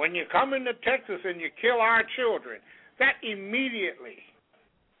 "When you come into Texas and you kill our children," that immediately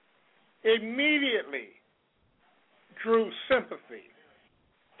drew sympathy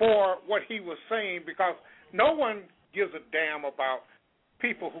for what he was saying, because no one gives a damn about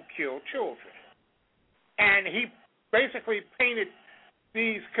people who kill children. And he basically painted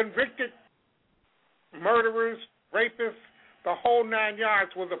these convicted murderers, rapists, the whole 9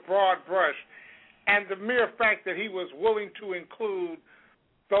 yards with a broad brush. And the mere fact that he was willing to include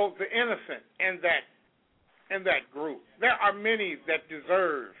the innocent in that group. There are many that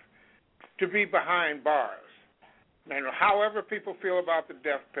deserve to be behind bars. And however people feel about the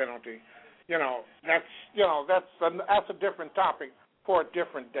death penalty, that's a different topic for a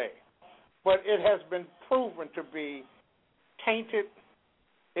different day. But it has been proven to be tainted.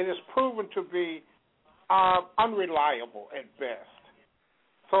 It is proven to be unreliable at best.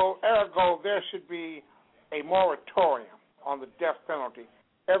 So, ergo, there should be a moratorium on the death penalty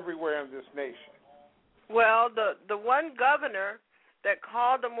everywhere in this nation. Well, the one governor that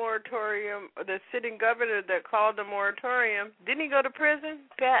called the moratorium, the sitting governor that called the moratorium, didn't he go to prison,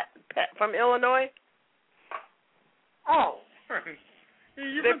 Pat from Illinois? Oh,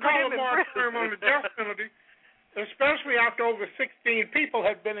 you can call a moratorium on the death penalty, especially after over 16 people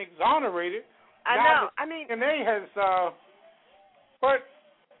have been exonerated. I know. I mean, and they has, but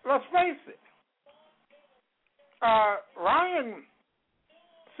let's face it, Ryan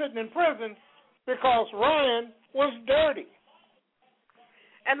sitting in prison because Ryan was dirty.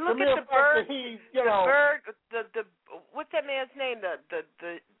 And look at the bird. The what's that man's name?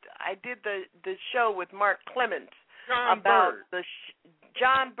 I did the show with Mark Clements about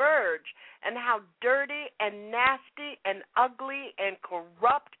John Burge and how dirty and nasty and ugly and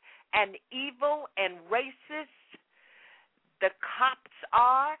corrupt and evil and racist the cops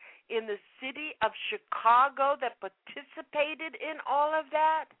are in the city of Chicago that participated in all of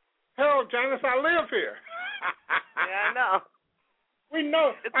that. Hell, Janice, I live here. Yeah, I know. We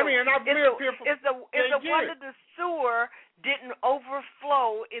know. I've lived here for It's a wonder the sewer didn't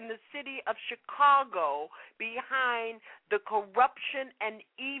overflow in the city of Chicago behind the corruption and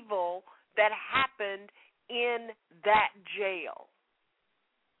evil that happened in that jail.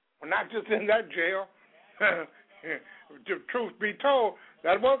 Well, not just in that jail. Truth be told,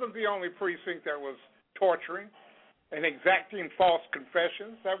 that wasn't the only precinct that was torturing and exacting false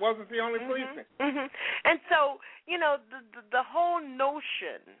confessions. That wasn't the only precinct. Mm-hmm. And so, the whole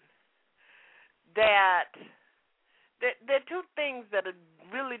notion that there are two things that are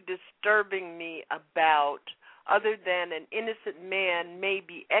really disturbing me about, other than an innocent man may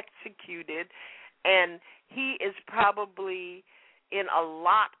be executed, And he is probably in a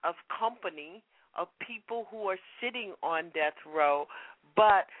lot of company of people who are sitting on death row,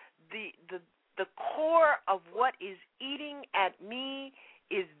 but the core of what is eating at me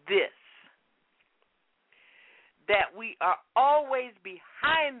is this, that we are always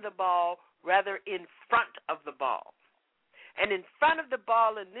behind the ball rather in front of the ball. And in front of the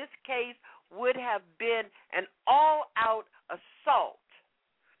ball in this case would have been an all-out assault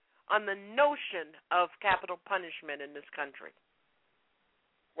on the notion of capital punishment in this country.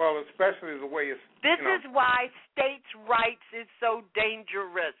 Well, especially the way it's... This is why states' rights is so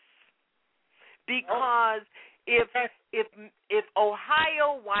dangerous. Because if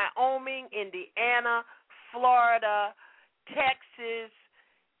Ohio, Wyoming, Indiana, Florida, Texas,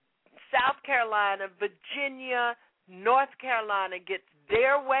 South Carolina, Virginia, North Carolina gets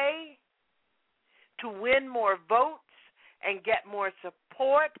their way to win more votes and get more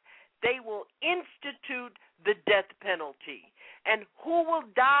support, they will institute the death penalty. And who will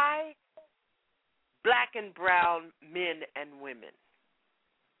die? Black and brown men and women.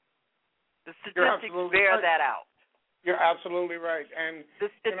 The statistics bear that out. You're absolutely right. And the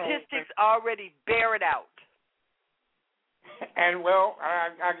statistics already bear it out. And, well,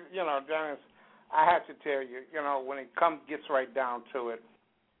 Janice, I have to tell you, when it gets right down to it,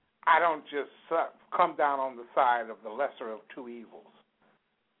 I don't just come down on the side of the lesser of two evils.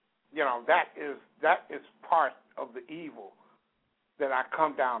 That is part of the evil that I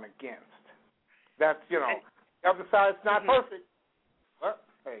come down against. That's, the other side's not perfect. But,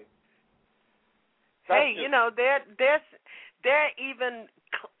 hey. Hey, they're even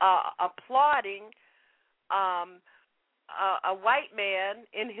applauding a white man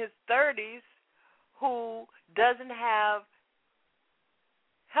in his 30s who doesn't have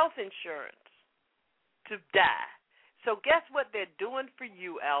health insurance to die. So guess what they're doing for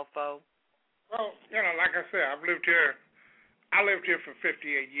you, Alpha? Well, like I said, I lived here for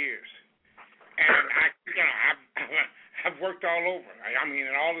 58 years, and I've worked all over. I mean,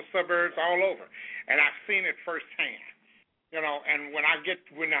 in all the suburbs, all over, and I've seen it firsthand. And when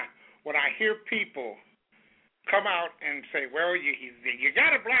I hear people come out and say, "Well, you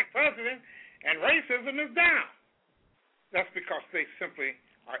got a black president, and racism is down," that's because they simply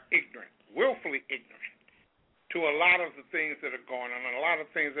are ignorant, willfully ignorant, to a lot of the things that are going on and a lot of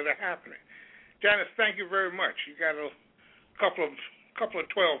things that are happening. Janice, thank you very much. You got a couple of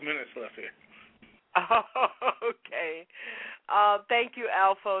 12 minutes left here. Okay. Thank you,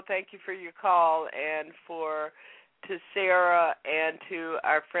 Alpha. Thank you for your call, and to Sarah and to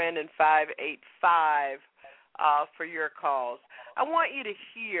our friend in 585 for your calls. I want you to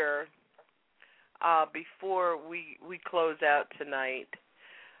hear, before we close out tonight,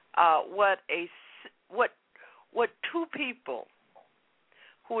 what two people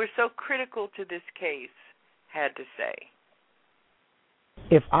who are so critical to this case had to say.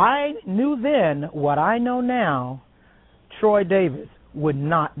 If I knew then what I know now, Troy Davis would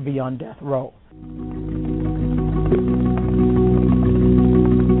not be on death row.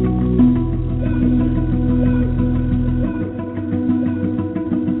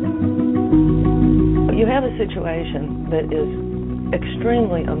 You have a situation that is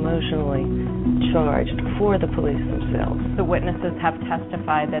extremely emotionally charged for the police themselves. The witnesses have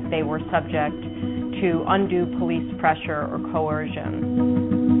testified that they were subject to undue police pressure or coercion.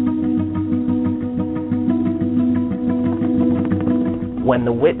 When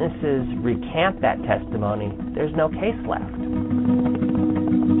the witnesses recant that testimony, there's no case left.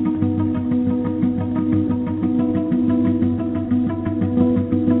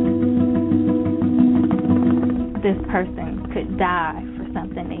 This person could die for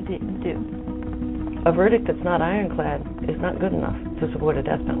something they didn't do. A verdict that's not ironclad is not good enough to support a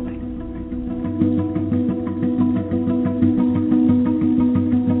death penalty.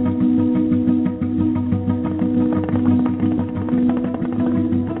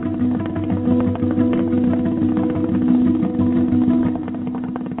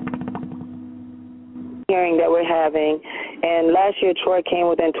 Hearing that we're having, and last year Troy came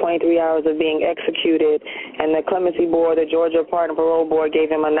within 23 hours of being executed, and the Clemency Board, the Georgia Pardon and Parole Board, gave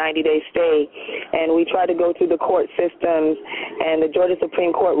him a 90-day stay. And we tried to go through the court systems, and the Georgia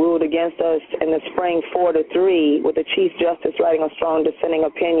Supreme Court ruled against us in the spring 4-3, with the Chief Justice writing a strong dissenting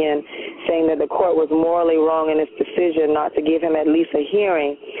opinion saying that the court was morally wrong in its decision not to give him at least a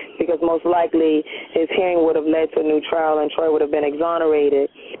hearing, because most likely his hearing would have led to a new trial and Troy would have been exonerated.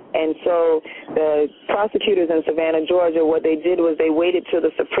 And so the prosecutors in Savannah, Georgia, what they did was they waited till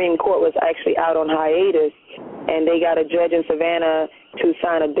the Supreme Court was actually out on hiatus, and they got a judge in Savannah to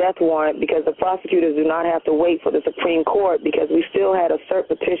sign a death warrant because the prosecutors do not have to wait for the Supreme Court, because we still had a cert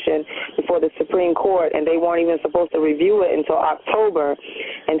petition before the Supreme Court and they weren't even supposed to review it until October.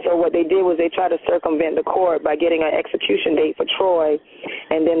 And so what they did was they tried to circumvent the court by getting an execution date for Troy,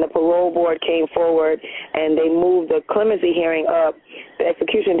 and then the parole board came forward and they moved the clemency hearing up. The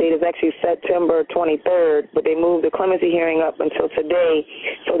execution date is actually September 23rd, but they moved the clemency hearing up until today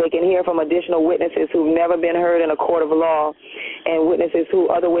so they can hear from additional witnesses who've never been heard in a court of law and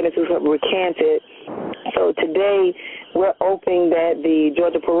other witnesses who have recanted. So today we're hoping that the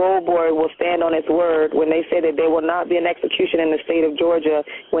Georgia Parole Board will stand on its word when they say that there will not be an execution in the state of Georgia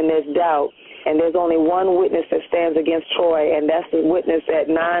when there's doubt. And there's only one witness that stands against Troy, and that's the witness that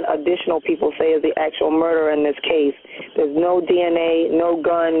 9 additional people say is the actual murderer in this case. There's no DNA, no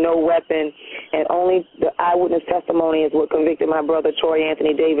gun, no weapon, and only the eyewitness testimony is what convicted my brother Troy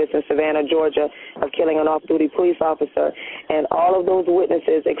Anthony Davis in Savannah, Georgia, of killing an off-duty police officer. And all of those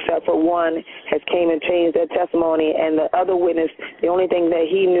witnesses, except for one, has came and changed their testimony, and the other witness, the only thing that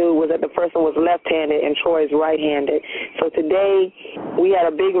he knew was that the person was left-handed and Troy's right-handed. So today we had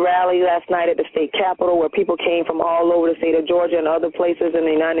a big rally last night at the state capitol where people came from all over the state of Georgia and other places in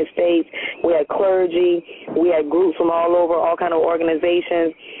the United States. We had clergy. We had groups from all over, all kind of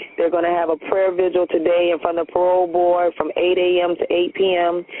organizations. They're going to have a prayer vigil today in front of the parole board from 8 a.m. to 8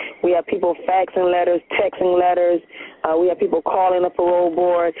 p.m. We have people faxing letters, texting letters. We have people calling the parole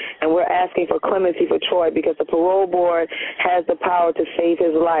board, and we're asking for clemency for Troy because the parole board has the power to save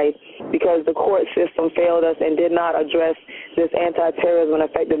his life because the court system failed us and did not address this Anti-Terrorism and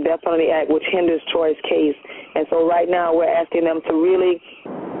Effective Death Penalty Act, which hinders Troy's case. And so right now we're asking them to really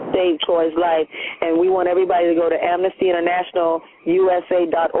save Troy's life, and we want everybody to go to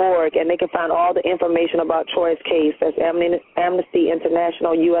AmnestyInternationalUSA.org, and they can find all the information about Troy's case. That's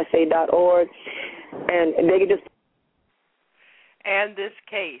AmnestyInternationalUSA.org, and they can just. And this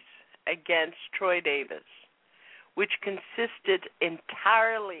case against Troy Davis, which consisted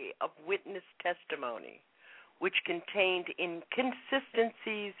entirely of witness testimony, which contained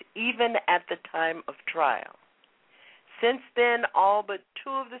inconsistencies even at the time of trial. Since then, all but 2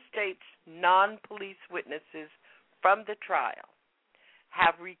 of the state's non-police witnesses from the trial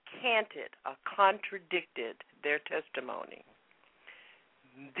have recanted or contradicted their testimony.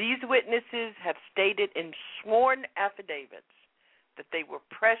 These witnesses have stated in sworn affidavits that they were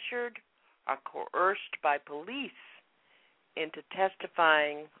pressured or coerced by police into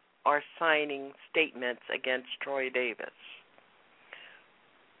testifying or signing statements against Troy Davis.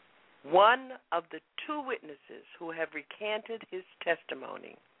 One of the 2 witnesses who have recanted his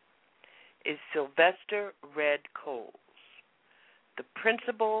testimony is Sylvester Red Coles, the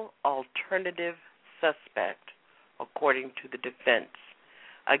principal alternative suspect, according to the defense,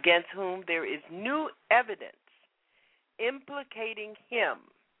 against whom there is new evidence implicating him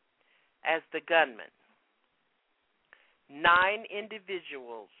as the gunman. 9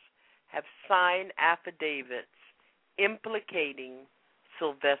 individuals have signed affidavits implicating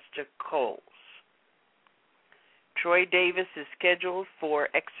Sylvester Coles. Troy Davis is scheduled for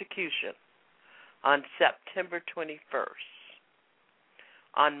execution on September 21st.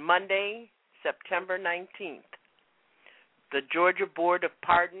 On Monday, September 19th, the Georgia Board of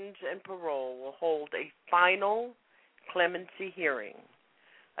Pardons and Parole will hold a final clemency hearing,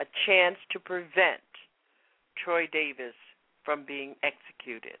 a chance to prevent Troy Davis from being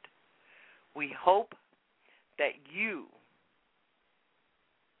executed. We hope that you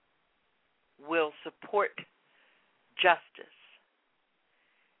will support justice,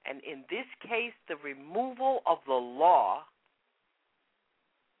 and in this case, the removal of the law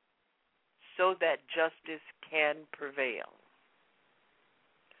so that justice can prevail.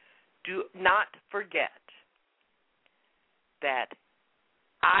 Do not forget that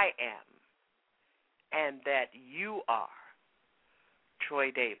I am and that you are Troy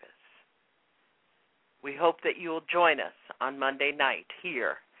Davis. We hope that you will join us on Monday night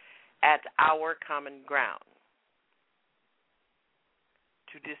here at Our Common Ground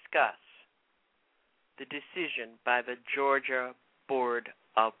to discuss the decision by the Georgia Board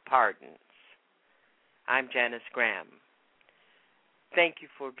of Pardons. I'm Janice Graham. Thank you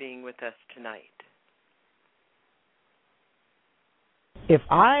for being with us tonight. If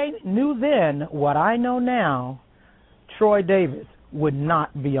I knew then what I know now, Troy Davis would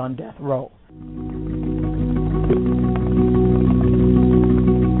not be on death row.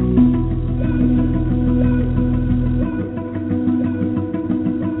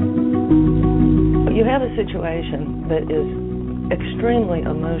 You have a situation that is extremely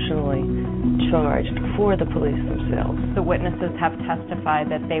emotionally charged for the police themselves. The witnesses have testified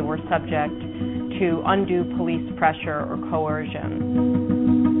that they were subject to to undue police pressure or coercion.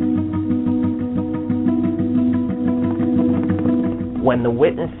 When the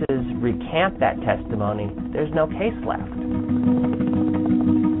witnesses recant that testimony, there's no case left.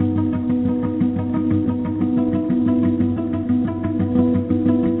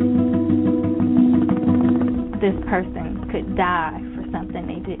 This person could die for something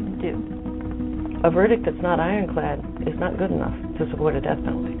they didn't do. A verdict that's not ironclad is not good enough to support a death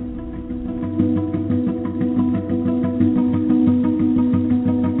penalty.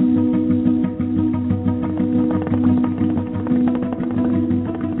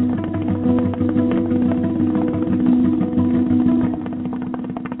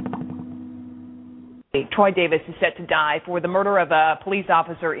 Troy Davis is set to die for the murder of a police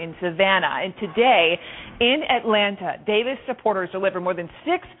officer in Savannah. And today, in Atlanta, Davis supporters delivered more than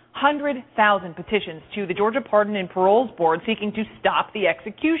 600,000 petitions to the Georgia Pardon and Paroles Board seeking to stop the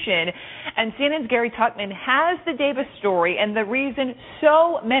execution. And CNN's Gary Tuckman has the Davis story and the reason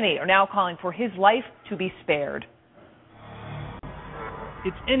so many are now calling for his life to be spared.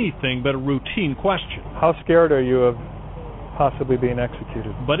 It's anything but a routine question. How scared are you of possibly being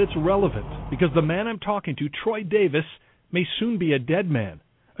executed? But it's relevant because the man I'm talking to, Troy Davis, may soon be a dead man.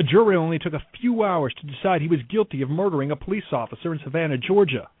 A jury only took a few hours to decide he was guilty of murdering a police officer in Savannah,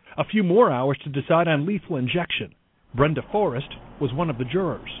 Georgia. A few more hours to decide on lethal injection. Brenda Forrest was one of the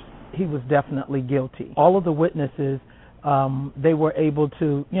jurors. He was definitely guilty. All of the witnesses, they were able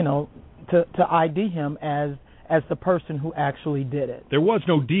to, to ID him as the person who actually did it. There was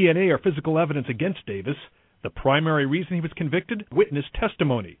no DNA or physical evidence against Davis. The primary reason he was convicted? Witness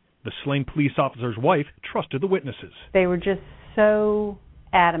testimony. The slain police officer's wife trusted the witnesses. They were just so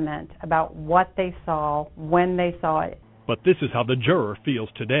adamant about what they saw, when they saw it. But this is how the juror feels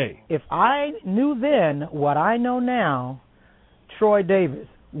today. If I knew then what I know now, Troy Davis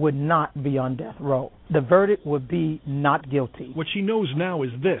would not be on death row. The verdict would be not guilty. What she knows now is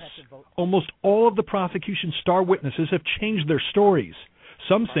this. Almost all of the prosecution's star witnesses have changed their stories.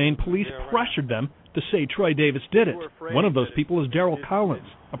 Some saying police pressured them to say Troy Davis did it. One of those people is Darrell Collins,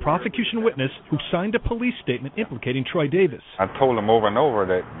 a prosecution witness who signed a police statement implicating Troy Davis. I told them over and over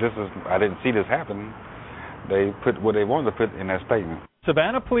that I didn't see this happen. They put what they wanted to put in that statement.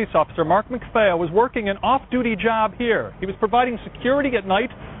 Savannah police officer Mark McPhail was working an off-duty job here. He was providing security at night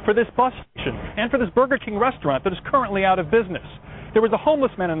for this bus station and for this Burger King restaurant that is currently out of business. There was a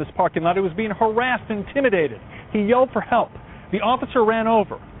homeless man in this parking lot who was being harassed and intimidated. He yelled for help. The officer ran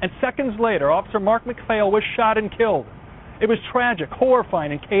over, and seconds later, Officer Mark McPhail was shot and killed. It was tragic,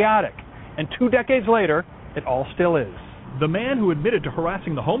 horrifying, and chaotic. And 2 decades later, it all still is. The man who admitted to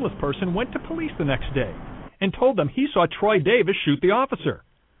harassing the homeless person went to police the next day and told them he saw Troy Davis shoot the officer.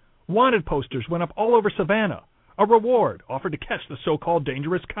 Wanted posters went up all over Savannah. A reward offered to catch the so-called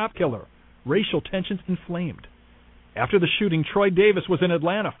dangerous cop killer. Racial tensions inflamed. After the shooting, Troy Davis was in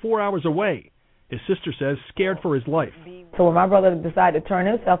Atlanta 4 hours away. His sister says scared for his life. So when my brother decided to turn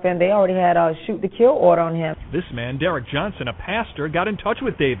himself in, they already had a shoot-to-kill order on him. This man, Derek Johnson, a pastor, got in touch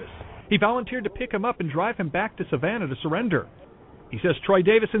with Davis. He volunteered to pick him up and drive him back to Savannah to surrender. He says Troy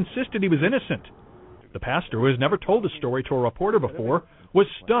Davis insisted he was innocent. The pastor, who has never told the story to a reporter before, was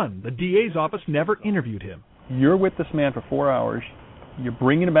stunned. The DA's office never interviewed him. You're with this man for 4 hours. You're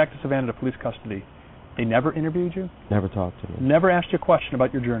bringing him back to Savannah to police custody. They never interviewed you? Never talked to me. Never asked you a question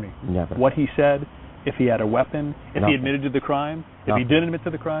about your journey? Never. What he said, if he had a weapon, if Nothing. he admitted to the crime, if he didn't admit to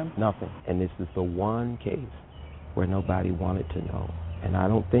the crime? Nothing. And this is the one case where nobody wanted to know. And I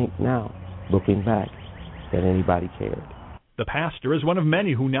don't think now, looking back, that anybody cared. The pastor is one of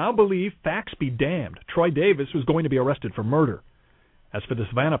many who now believe, facts be damned, Troy Davis was going to be arrested for murder. As for the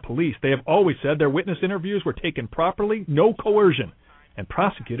Savannah police, they have always said their witness interviews were taken properly, no coercion, and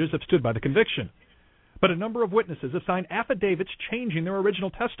prosecutors have stood by the conviction. But a number of witnesses have signed affidavits changing their original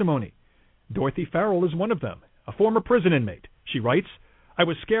testimony. Dorothy Farrell is one of them, a former prison inmate. She writes, "I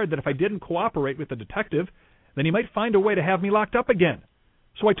was scared that if I didn't cooperate with the detective, then he might find a way to have me locked up again.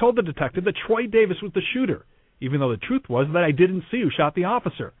 So I told the detective that Troy Davis was the shooter, even though the truth was that I didn't see who shot the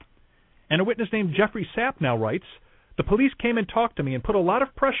officer." And a witness named Jeffrey Sept now writes, "The police came and talked to me and put a lot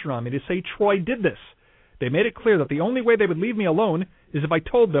of pressure on me to say Troy did this. They made it clear that the only way they would leave me alone is if I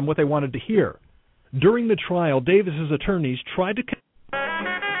told them what they wanted to hear." During the trial, Davis's attorneys tried to...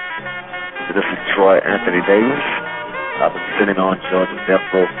 This is Troy Anthony Davis. I've been sitting on Georgia death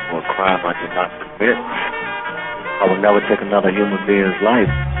row for a crime I did not commit. I will never take another human being's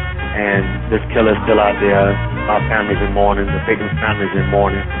life. And this killer is still out there. Our families in mourning, the victim's families in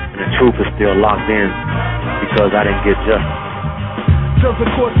mourning, and the truth is still locked in because I didn't get justice. To does the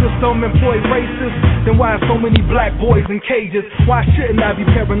court system employ racists? Then why are so many black boys in cages? Why shouldn't I be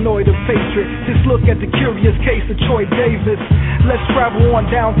paranoid of hatred? Just look at the curious case of Troy Davis. Let's travel on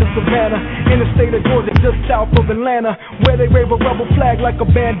down to Savannah, in the state of Georgia, just south of Atlanta, where they wave a rebel flag like a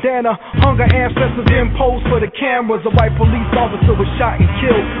bandana. Hunger ancestors imposed for the cameras. A white police officer was shot and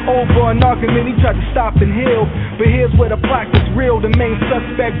killed over an argument he tried to stop and heal. But here's where the plot gets real. The main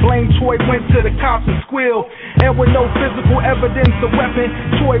suspect blamed Troy, went to the cops and squealed. And with no physical evidence of weapon,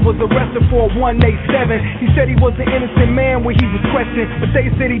 Troy was arrested for a 187. He said he was an innocent man when he was questioned, but they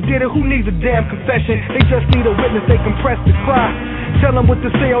said he did it. Who needs a damn confession? They just need a witness they can press to cry. Tell them what to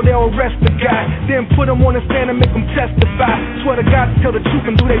say or they'll arrest the guy. Then put him on the stand and make him testify. Swear to God to tell the truth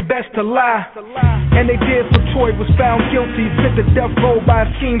and do their best to lie. And they did, so Troy was found guilty, sent to death row by a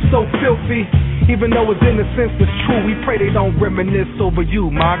scheme so filthy. Even though his innocence is true, we pray they don't reminisce over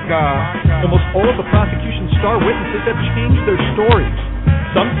you, my God. Almost all of the prosecution's star witnesses have changed their stories.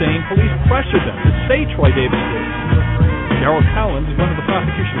 Some saying police pressured them to say Troy Davis did. Darrell Collins is one of the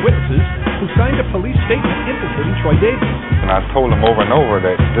prosecution witnesses who signed a police statement implicating Troy Davis. And I told them over and over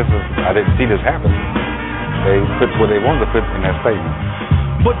that I didn't see this happen. They put what they wanted to put in that statement.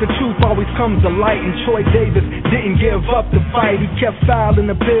 But the truth always comes to light, and Troy Davis didn't give up the fight. He kept filing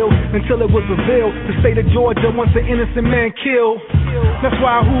the bill until it was revealed the state of Georgia wants an innocent man killed. That's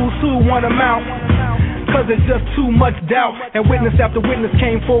why who's who want him out, cause there's just too much doubt. And witness after witness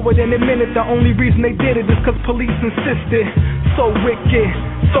came forward and admitted the only reason they did it is cause police insisted. So wicked,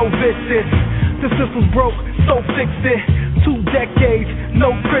 so vicious, the system's broke, so fix it. 2 decades, no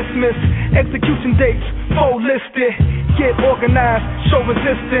Christmas, execution dates, full listed. Get organized, show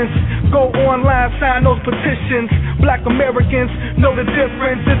resistance, go online, sign those petitions. Black Americans know the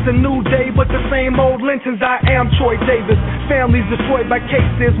difference. It's a new day, but the same old lynchings. I am Troy Davis. Families destroyed by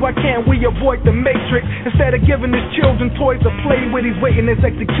cases. Why can't we avoid the matrix? Instead of giving his children toys to play with, he's waiting his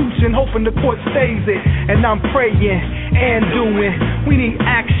execution, hoping the court stays it. And I'm praying and doing. We need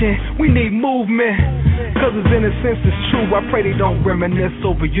action, we need movement, cause his innocence is true. I pray they don't reminisce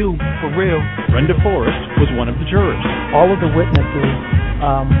over you, for real. Brenda Forrest was one of the jurors. All of the witnesses,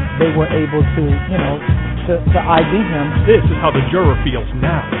 they were able to, to ID him. This is how the juror feels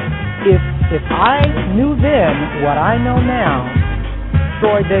now. If I knew then what I know now,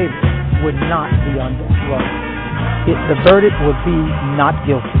 Troy Davis would not be on death row. The verdict would be not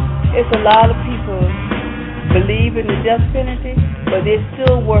guilty. It's a lot of people believe in the death penalty, but they're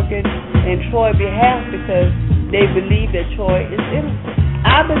still working in Troy's behalf because they believe that Troy is innocent.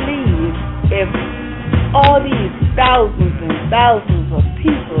 I believe if all these thousands and thousands of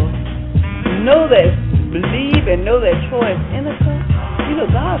people believe and know that Troy is innocent,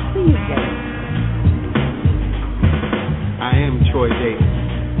 God sees that. I am Troy Davis.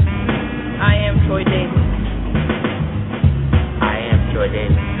 I am Troy Davis. I am Troy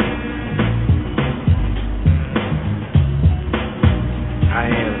Davis. I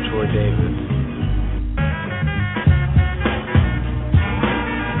am Troy Davis.